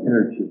time and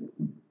energy,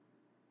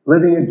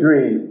 living a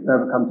dream that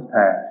never come to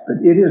pass.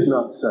 But it is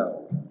not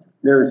so.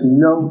 There is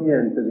no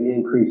end to the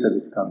increase of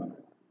His government.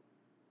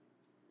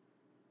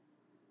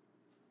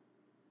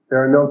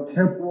 There are no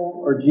temporal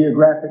or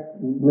geographic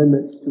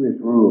limits to His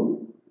rule.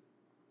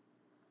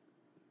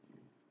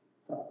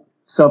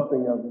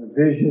 Something of the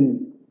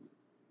vision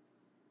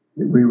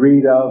that we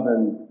read of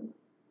in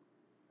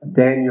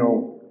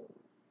Daniel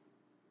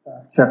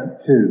chapter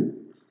 2,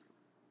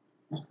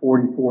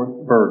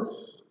 44th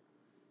verse.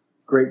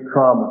 Great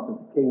promise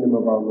of the kingdom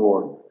of our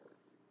Lord.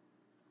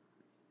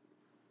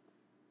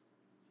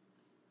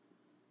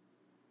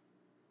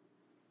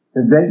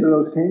 In the days of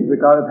those kings, the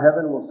God of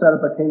heaven will set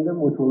up a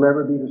kingdom which will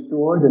never be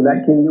destroyed, and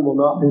that kingdom will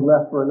not be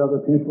left for another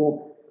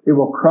people. It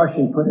will crush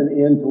and put an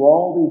end to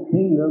all these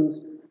kingdoms,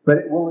 but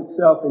it will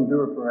itself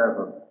endure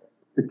forever.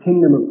 The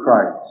kingdom of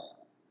Christ.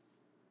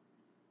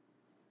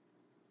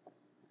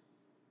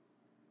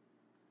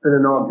 Been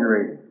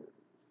inaugurated.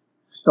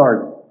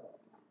 Started.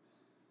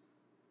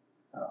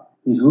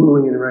 He's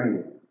ruling and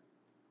reigning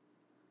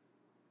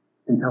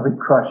until He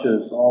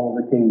crushes all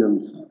the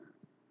kingdoms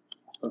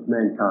of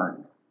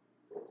mankind.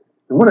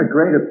 And what a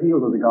great appeal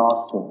to the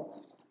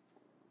gospel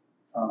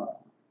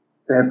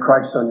to have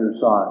Christ on your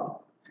side.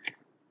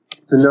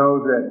 To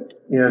know that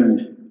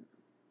in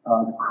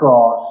the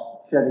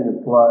cross, shedding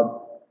of blood,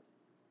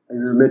 He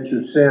remits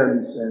your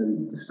sins,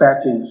 and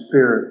dispatching the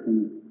Spirit,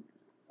 He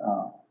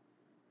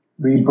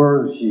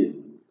rebirths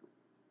you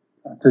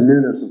to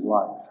newness of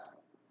life.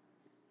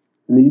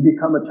 And that you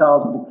become a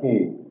child of the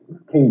King, the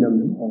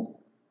kingdom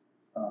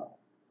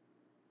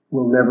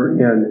will never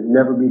end,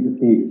 never be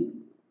defeated.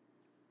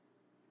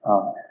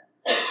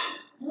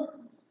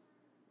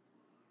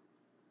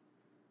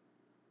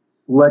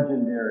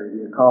 Legendary,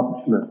 the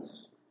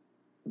accomplishments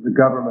of the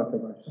government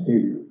of our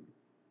Savior.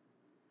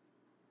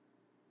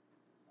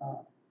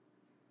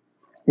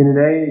 In an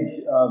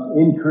age of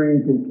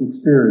intrigue and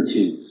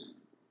conspiracies,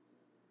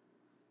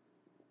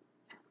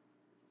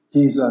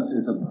 Jesus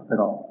is above it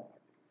all.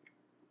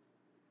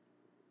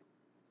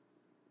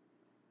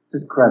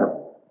 It's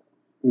incredible.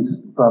 He's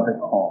above it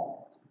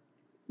all,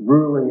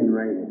 ruling and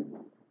reigning.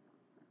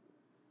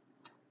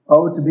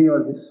 Oh, to be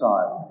on His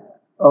side.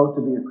 Oh,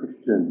 to be a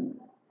Christian.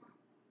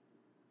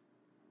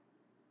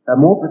 And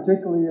more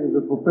particularly, it is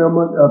a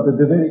fulfillment of the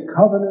Davidic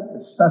covenant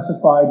as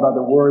specified by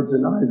the words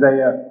in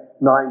Isaiah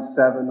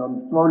 9:7 on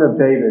the throne of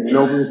David and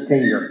over His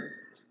kingdom.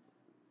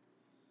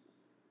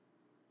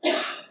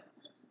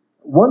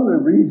 One of the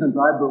reasons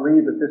I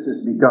believe that this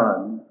has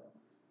begun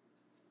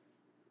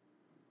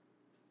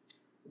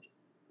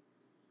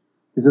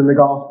is in the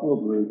Gospel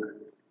of Luke,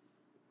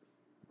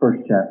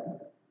 first chapter.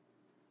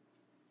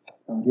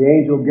 The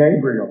angel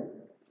Gabriel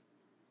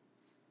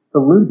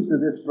alludes to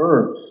this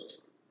verse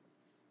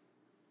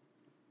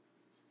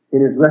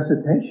in his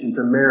recitation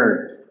to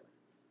Mary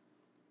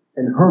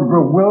and her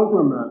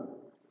bewilderment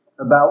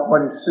about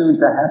what is soon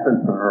to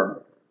happen to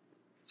her.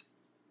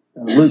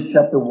 In Luke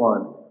chapter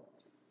 1,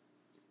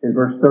 in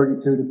verse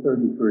 32 to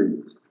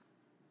 33.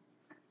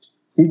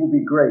 He will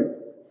be great.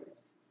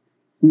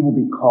 He will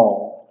be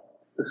called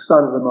the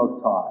Son of the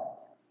Most High.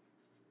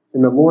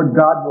 And the Lord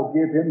God will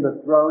give him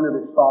the throne of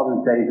his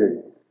father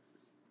David.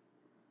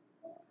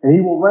 And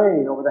he will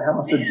reign over the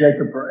house of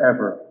Jacob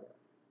forever,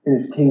 and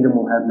his kingdom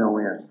will have no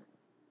end.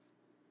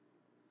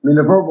 I mean,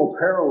 the verbal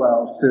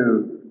parallels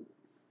to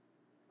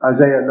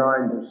Isaiah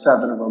 9, verse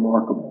 7 are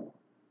remarkable.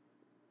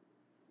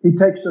 He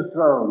takes the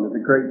throne of the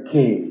great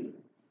king,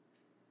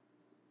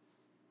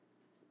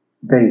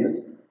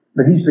 David.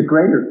 But he's the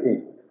greater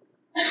king.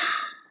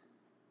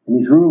 And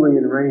he's ruling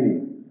and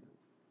reigning.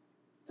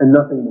 And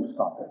nothing will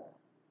stop it.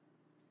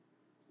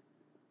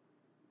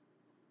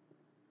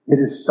 It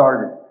has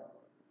started.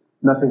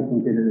 Nothing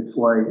can get in its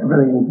way.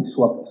 Everything will be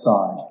swept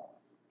aside.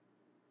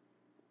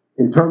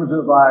 In terms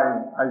of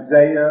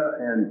Isaiah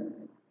and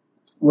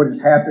what is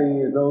happening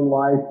in his own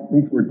life,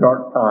 these were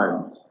dark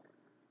times.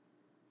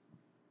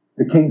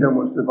 The kingdom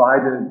was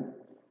divided.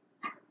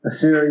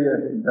 Assyria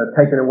had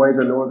taken away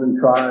the northern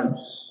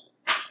tribes.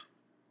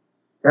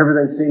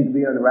 Everything seemed to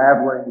be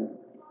unraveling.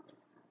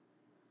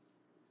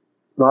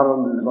 Not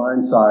on the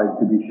divine side,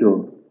 to be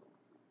sure.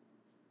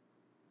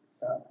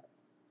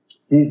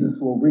 Jesus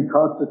will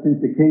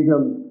reconstitute the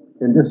kingdom,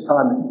 and this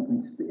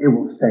time it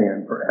will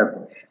stand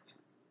forever.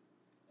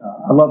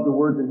 I love the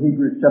words in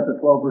Hebrews chapter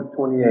 12, verse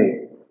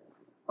 28.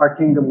 Our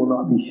kingdom will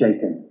not be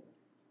shaken.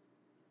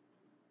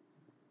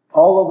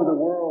 All over the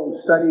world,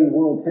 studying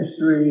world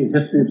history,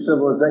 history of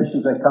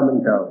civilizations, they come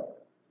and go.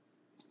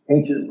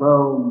 Ancient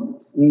Rome,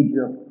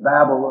 Egypt,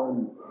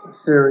 Babylon,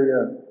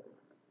 Assyria,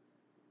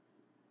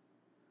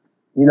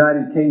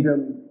 United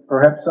Kingdom,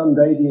 perhaps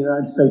someday the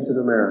United States of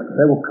America.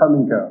 They will come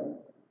and go.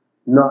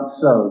 Not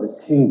so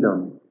the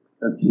kingdom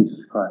of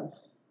Jesus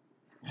Christ.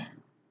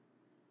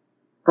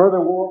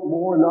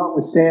 Furthermore,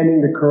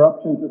 notwithstanding the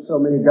corruptions of so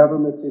many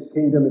governments, his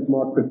kingdom is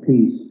marked with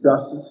peace,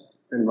 justice,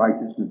 and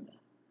righteousness.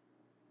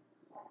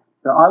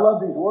 Now, I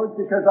love these words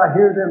because I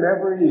hear them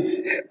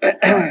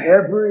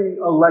every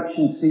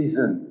election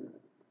season.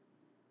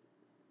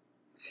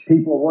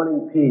 People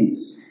wanting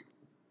peace.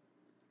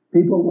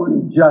 People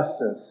wanting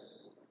justice.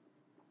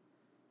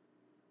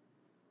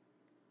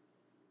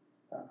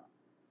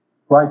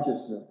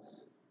 Righteousness.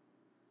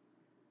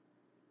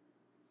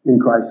 In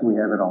Christ we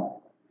have it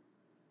all.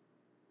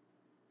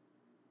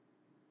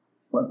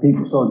 What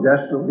people so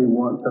desperately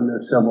want from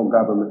their civil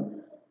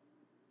government,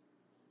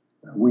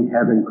 we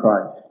have in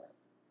Christ.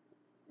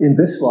 In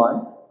this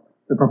life,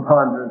 the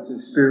preponderance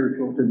is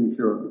spiritual, to be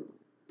sure,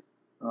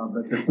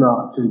 but it's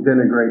not to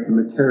denigrate the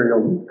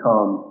material to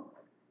come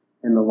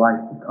in the life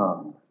to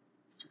come.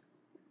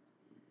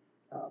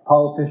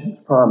 Politicians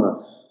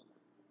promise.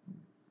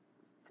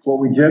 What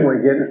we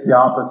generally get is the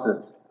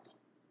opposite.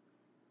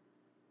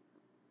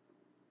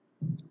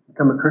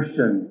 Become a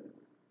Christian,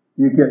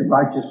 you get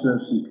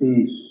righteousness and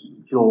peace,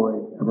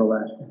 joy,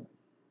 everlasting.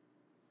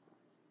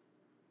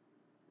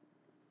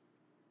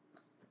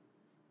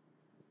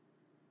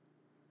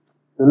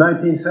 In the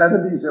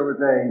 1970s, there was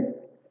a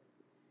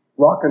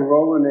rock and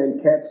roller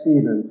named Cat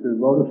Stevens who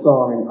wrote a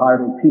song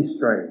entitled Peace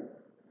Train.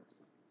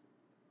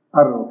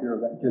 I don't know if you're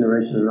of that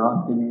generation or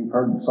not, maybe you've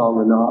heard the song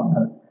or not,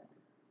 but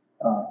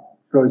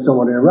it's really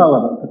somewhat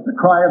irrelevant. It's the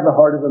cry of the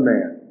heart of a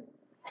man.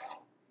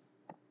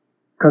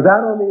 Because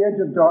out on the edge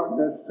of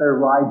darkness, there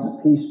rides a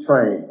peace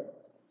train.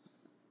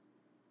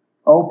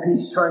 Oh,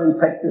 peace train,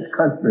 take this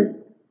country.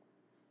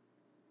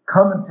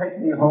 Come and take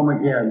me home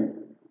again.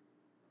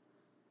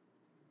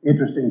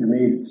 Interesting to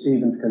me that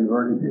Stevens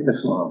converted to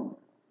Islam.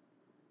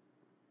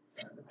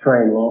 The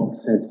train long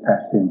since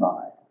passed him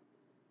by.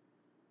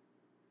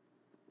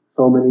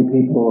 So many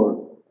people are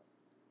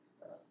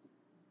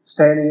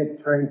standing at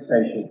the train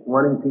station,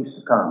 wanting peace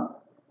to come.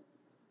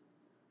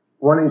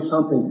 Wanting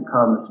something to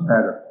come that's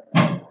better.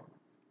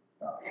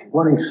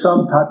 Wanting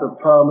some type of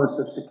promise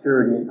of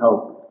security and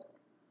hope.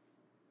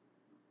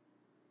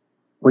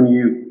 When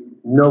you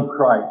know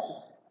Christ,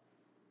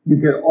 you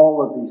get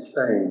all of these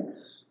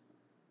things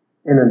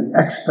in an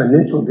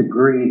exponential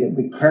degree that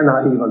we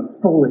cannot even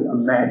fully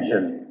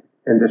imagine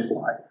in this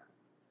life.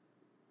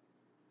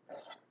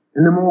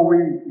 And the more we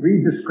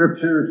read the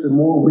scriptures, the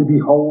more we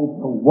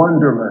behold the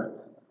wonderment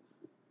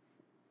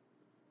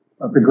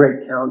of the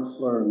great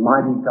counselor,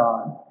 mighty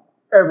God,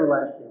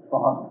 everlasting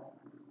Father,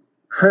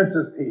 Prince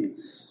of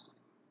Peace.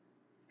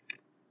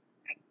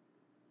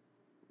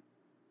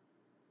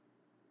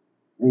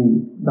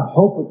 The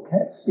hope of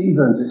Cat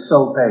Stevens is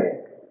so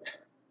vague.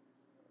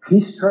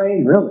 Peace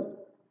train, really?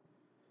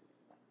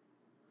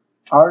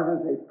 Ours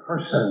is a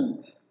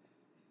person,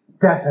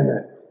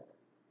 definite,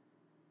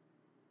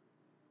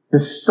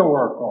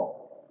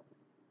 historical,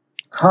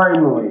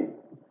 timely,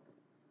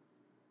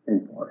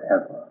 and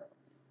forever.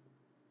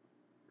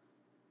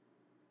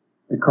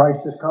 The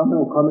Christ has come and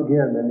will come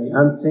again, and the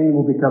unseen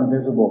will become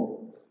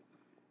visible.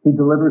 He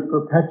delivers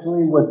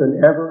perpetually with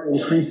an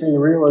ever-increasing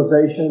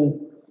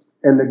realization,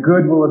 and the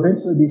good will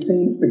eventually be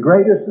seen as the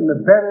greatest, and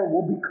the better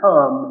will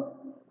become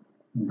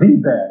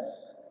the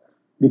best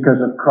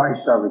because of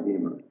Christ our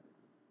Redeemer.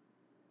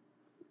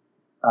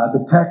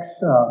 The text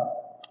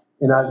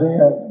in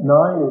Isaiah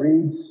 9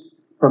 reads,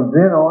 "From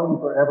then on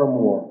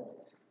forevermore,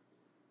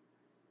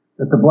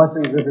 that the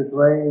blessings of his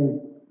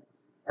reign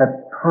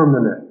have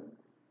permanent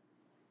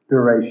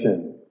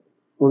duration,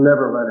 will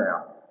never run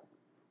out."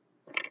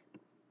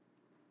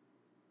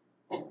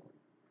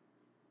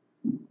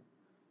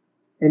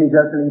 And he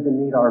doesn't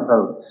even need our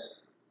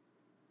votes.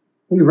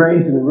 He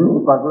reigns and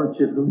rules by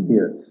virtue of who he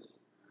is.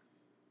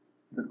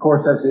 Of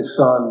course, as his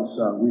sons,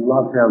 we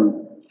love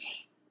him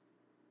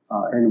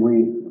and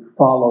we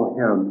follow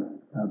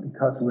him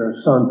because we are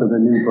sons of the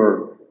new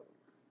birth.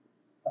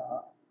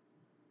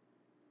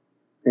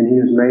 And he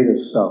has made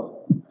us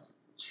so.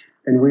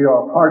 And we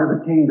are part of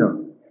the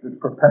kingdom that's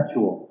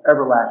perpetual,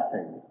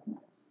 everlasting,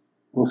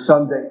 will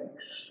someday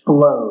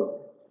explode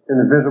in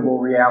the visible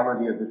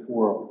reality of this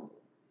world.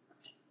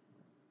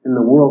 And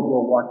the world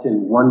will watch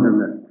in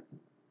wonderment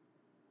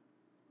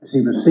as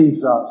he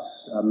receives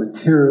us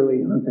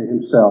materially unto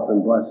himself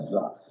and blesses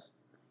us.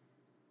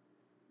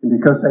 And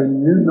because they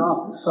knew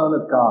not the Son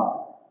of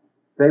God,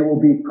 they will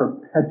be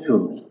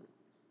perpetually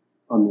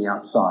on the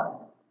outside,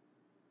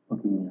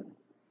 looking in.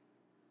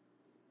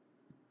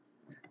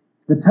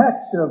 The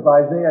text of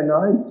Isaiah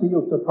 9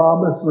 seals the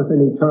promise with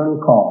an eternal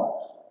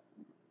cause.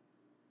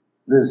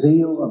 The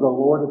zeal of the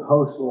Lord of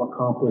hosts will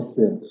accomplish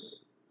this.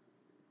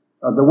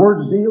 The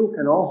word zeal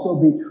can also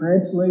be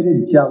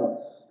translated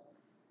jealous.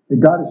 That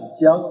God is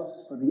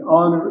jealous for the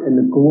honor and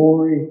the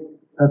glory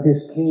of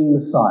his King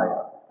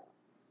Messiah.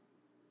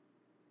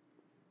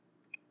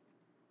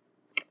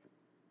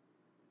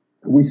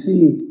 We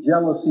see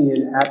jealousy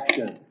in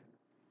action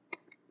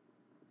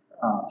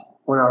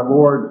when our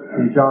Lord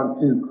in John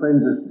 2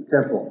 cleanses the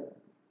temple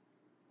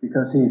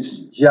because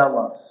he's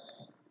jealous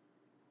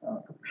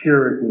for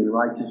purity and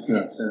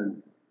righteousness,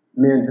 and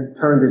men have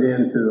turned it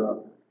into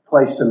a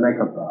place to make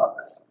a buck.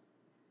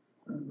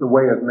 The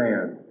way of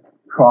man,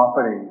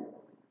 profiting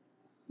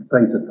the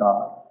things of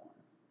God.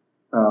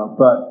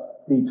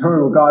 But the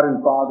eternal God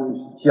and Father is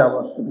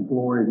jealous for the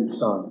glory of his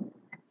Son.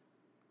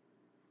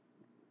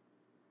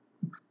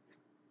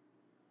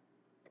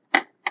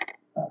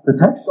 The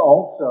text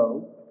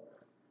also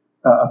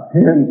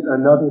appends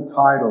another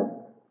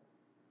title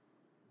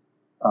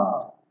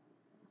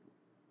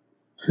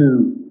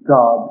to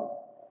God,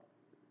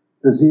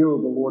 the zeal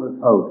of the Lord of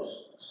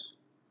hosts.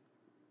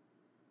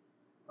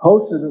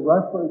 Hosts is a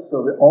reference to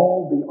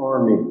all the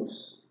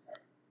armies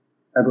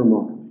ever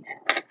known,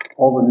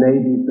 all the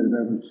navies that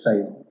have ever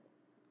sailed,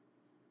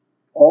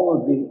 all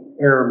of the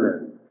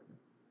airmen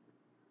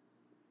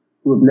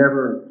who have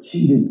never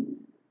cheated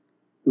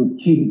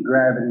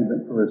gravity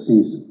but for a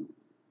season.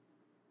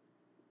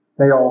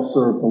 They all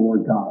serve the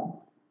Lord God.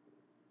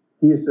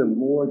 He is the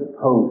Lord of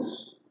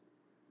hosts.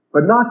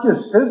 But not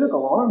just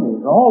physical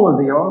armies, all of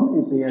the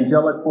armies, the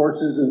angelic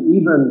forces, and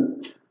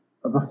even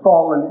of the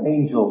fallen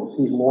angels,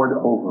 he's Lord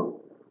over.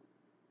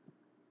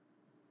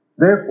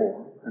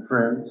 Therefore, my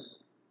friends,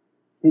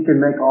 he can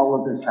make all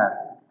of this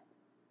happen.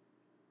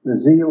 The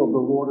zeal of the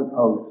Lord of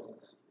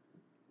hosts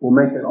will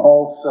make it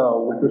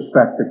also with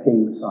respect to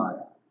King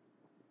Messiah.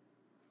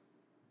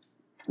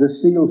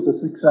 This seals the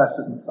success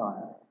of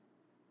Messiah,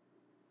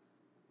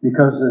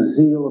 because the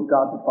zeal of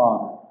God the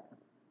Father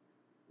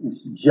is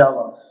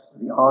jealous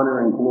of the honor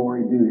and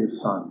glory due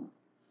his Son.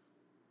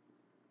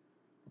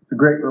 It's a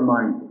great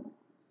reminder.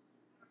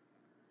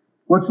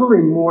 What's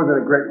really more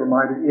than a great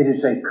reminder, it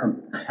is a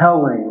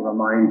compelling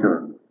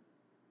reminder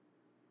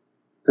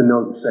to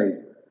know the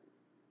Savior,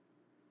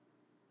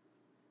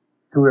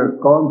 to have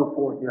gone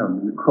before him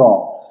on the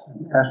cross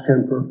and asked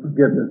him for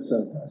forgiveness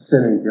of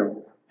sin and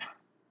guilt,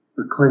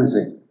 for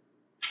cleansing,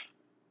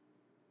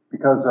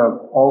 because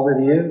of all that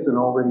he is and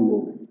all that he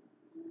will be.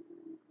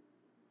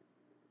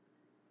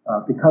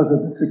 Because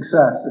of the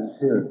success that is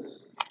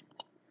his,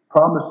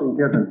 promised and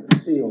given,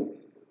 sealed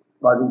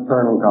by the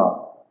eternal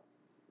God.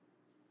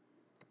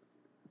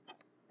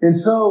 And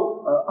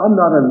so, I'm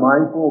not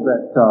unmindful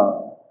that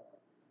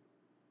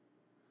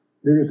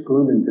there is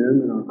gloom and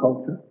doom in our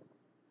culture.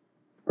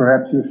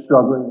 Perhaps you're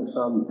struggling with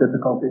some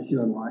difficult issue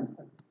in life.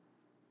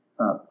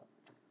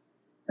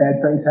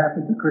 Bad things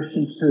happen to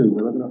Christians too.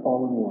 We live in a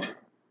fallen world.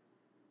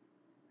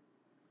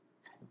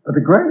 But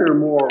the greater,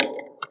 more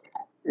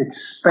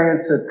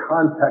expansive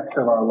context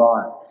of our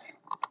lives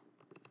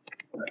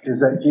is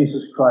that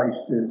Jesus Christ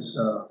is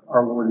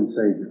our Lord and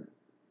Savior.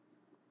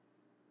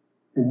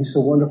 And he's a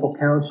wonderful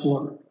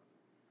counselor.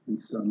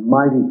 He's a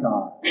mighty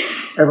God,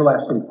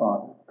 everlasting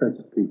Father, Prince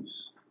of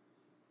Peace.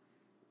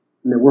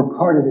 And that we're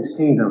part of his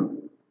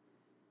kingdom.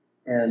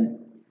 And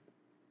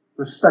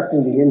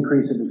respecting the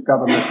increase of his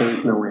government, there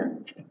is no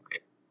end.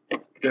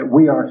 That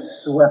we are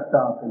swept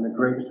up in the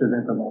greatest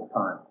event of all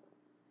time.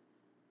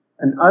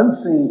 An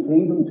unseen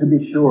kingdom, to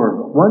be sure,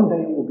 but one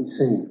day it will be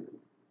seen.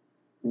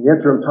 In the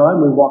interim time,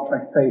 we walk by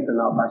faith and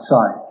not by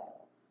sight.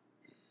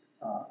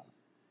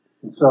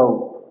 And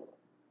so,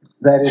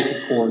 That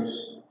is, of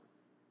course,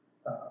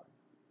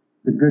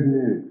 the good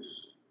news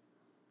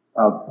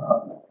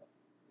of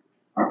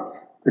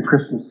the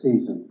Christmas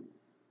season.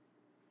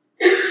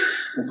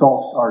 It's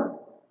all started.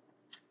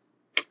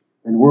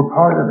 And we're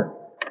part of it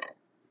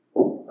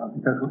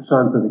because we're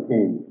sons of the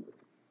King.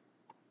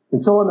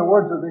 And so in the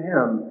words of the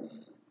hymn,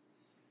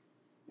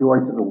 joy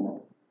to the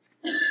world,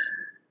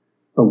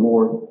 the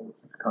Lord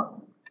has come.